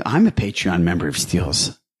 I think I'm a Patreon member of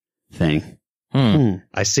Steel's thing.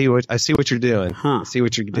 I see what you're doing. I see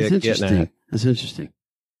what you're getting at. That's interesting.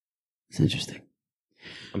 It's interesting.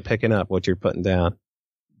 I'm picking up what you're putting down.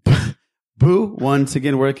 Boo, once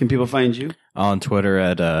again, where can people find you? On Twitter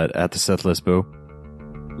at the Sith List Boo.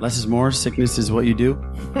 Less is more. Sickness is what you do.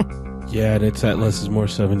 Yeah, and it's at Less is More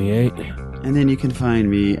 78. And then you can find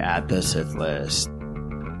me at the Sith List.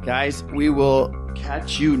 Guys, we will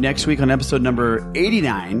catch you next week on episode number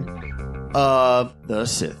 89 of the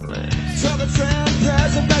Sith List.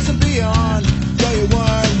 Present, past and beyond. Though you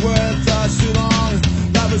weren't with us too long,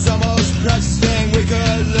 love was almost precious thing we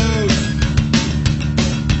could lose.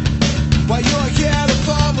 While you were here, the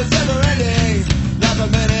fun was never ending. Never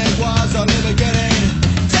minute was only the beginning.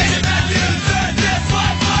 Take it back, you said this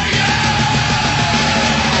was for you.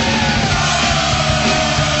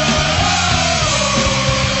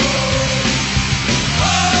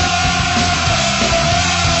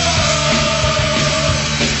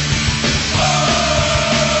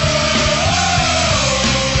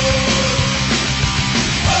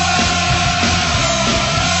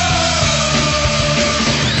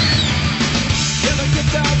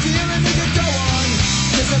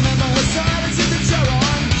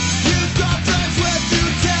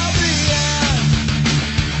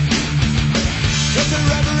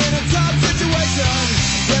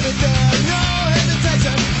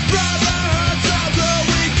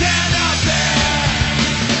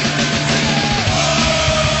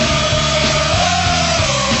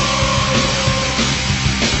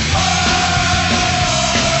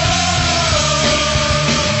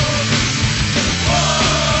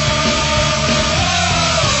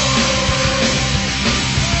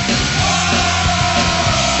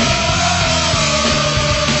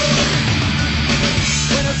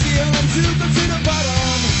 To the bottom.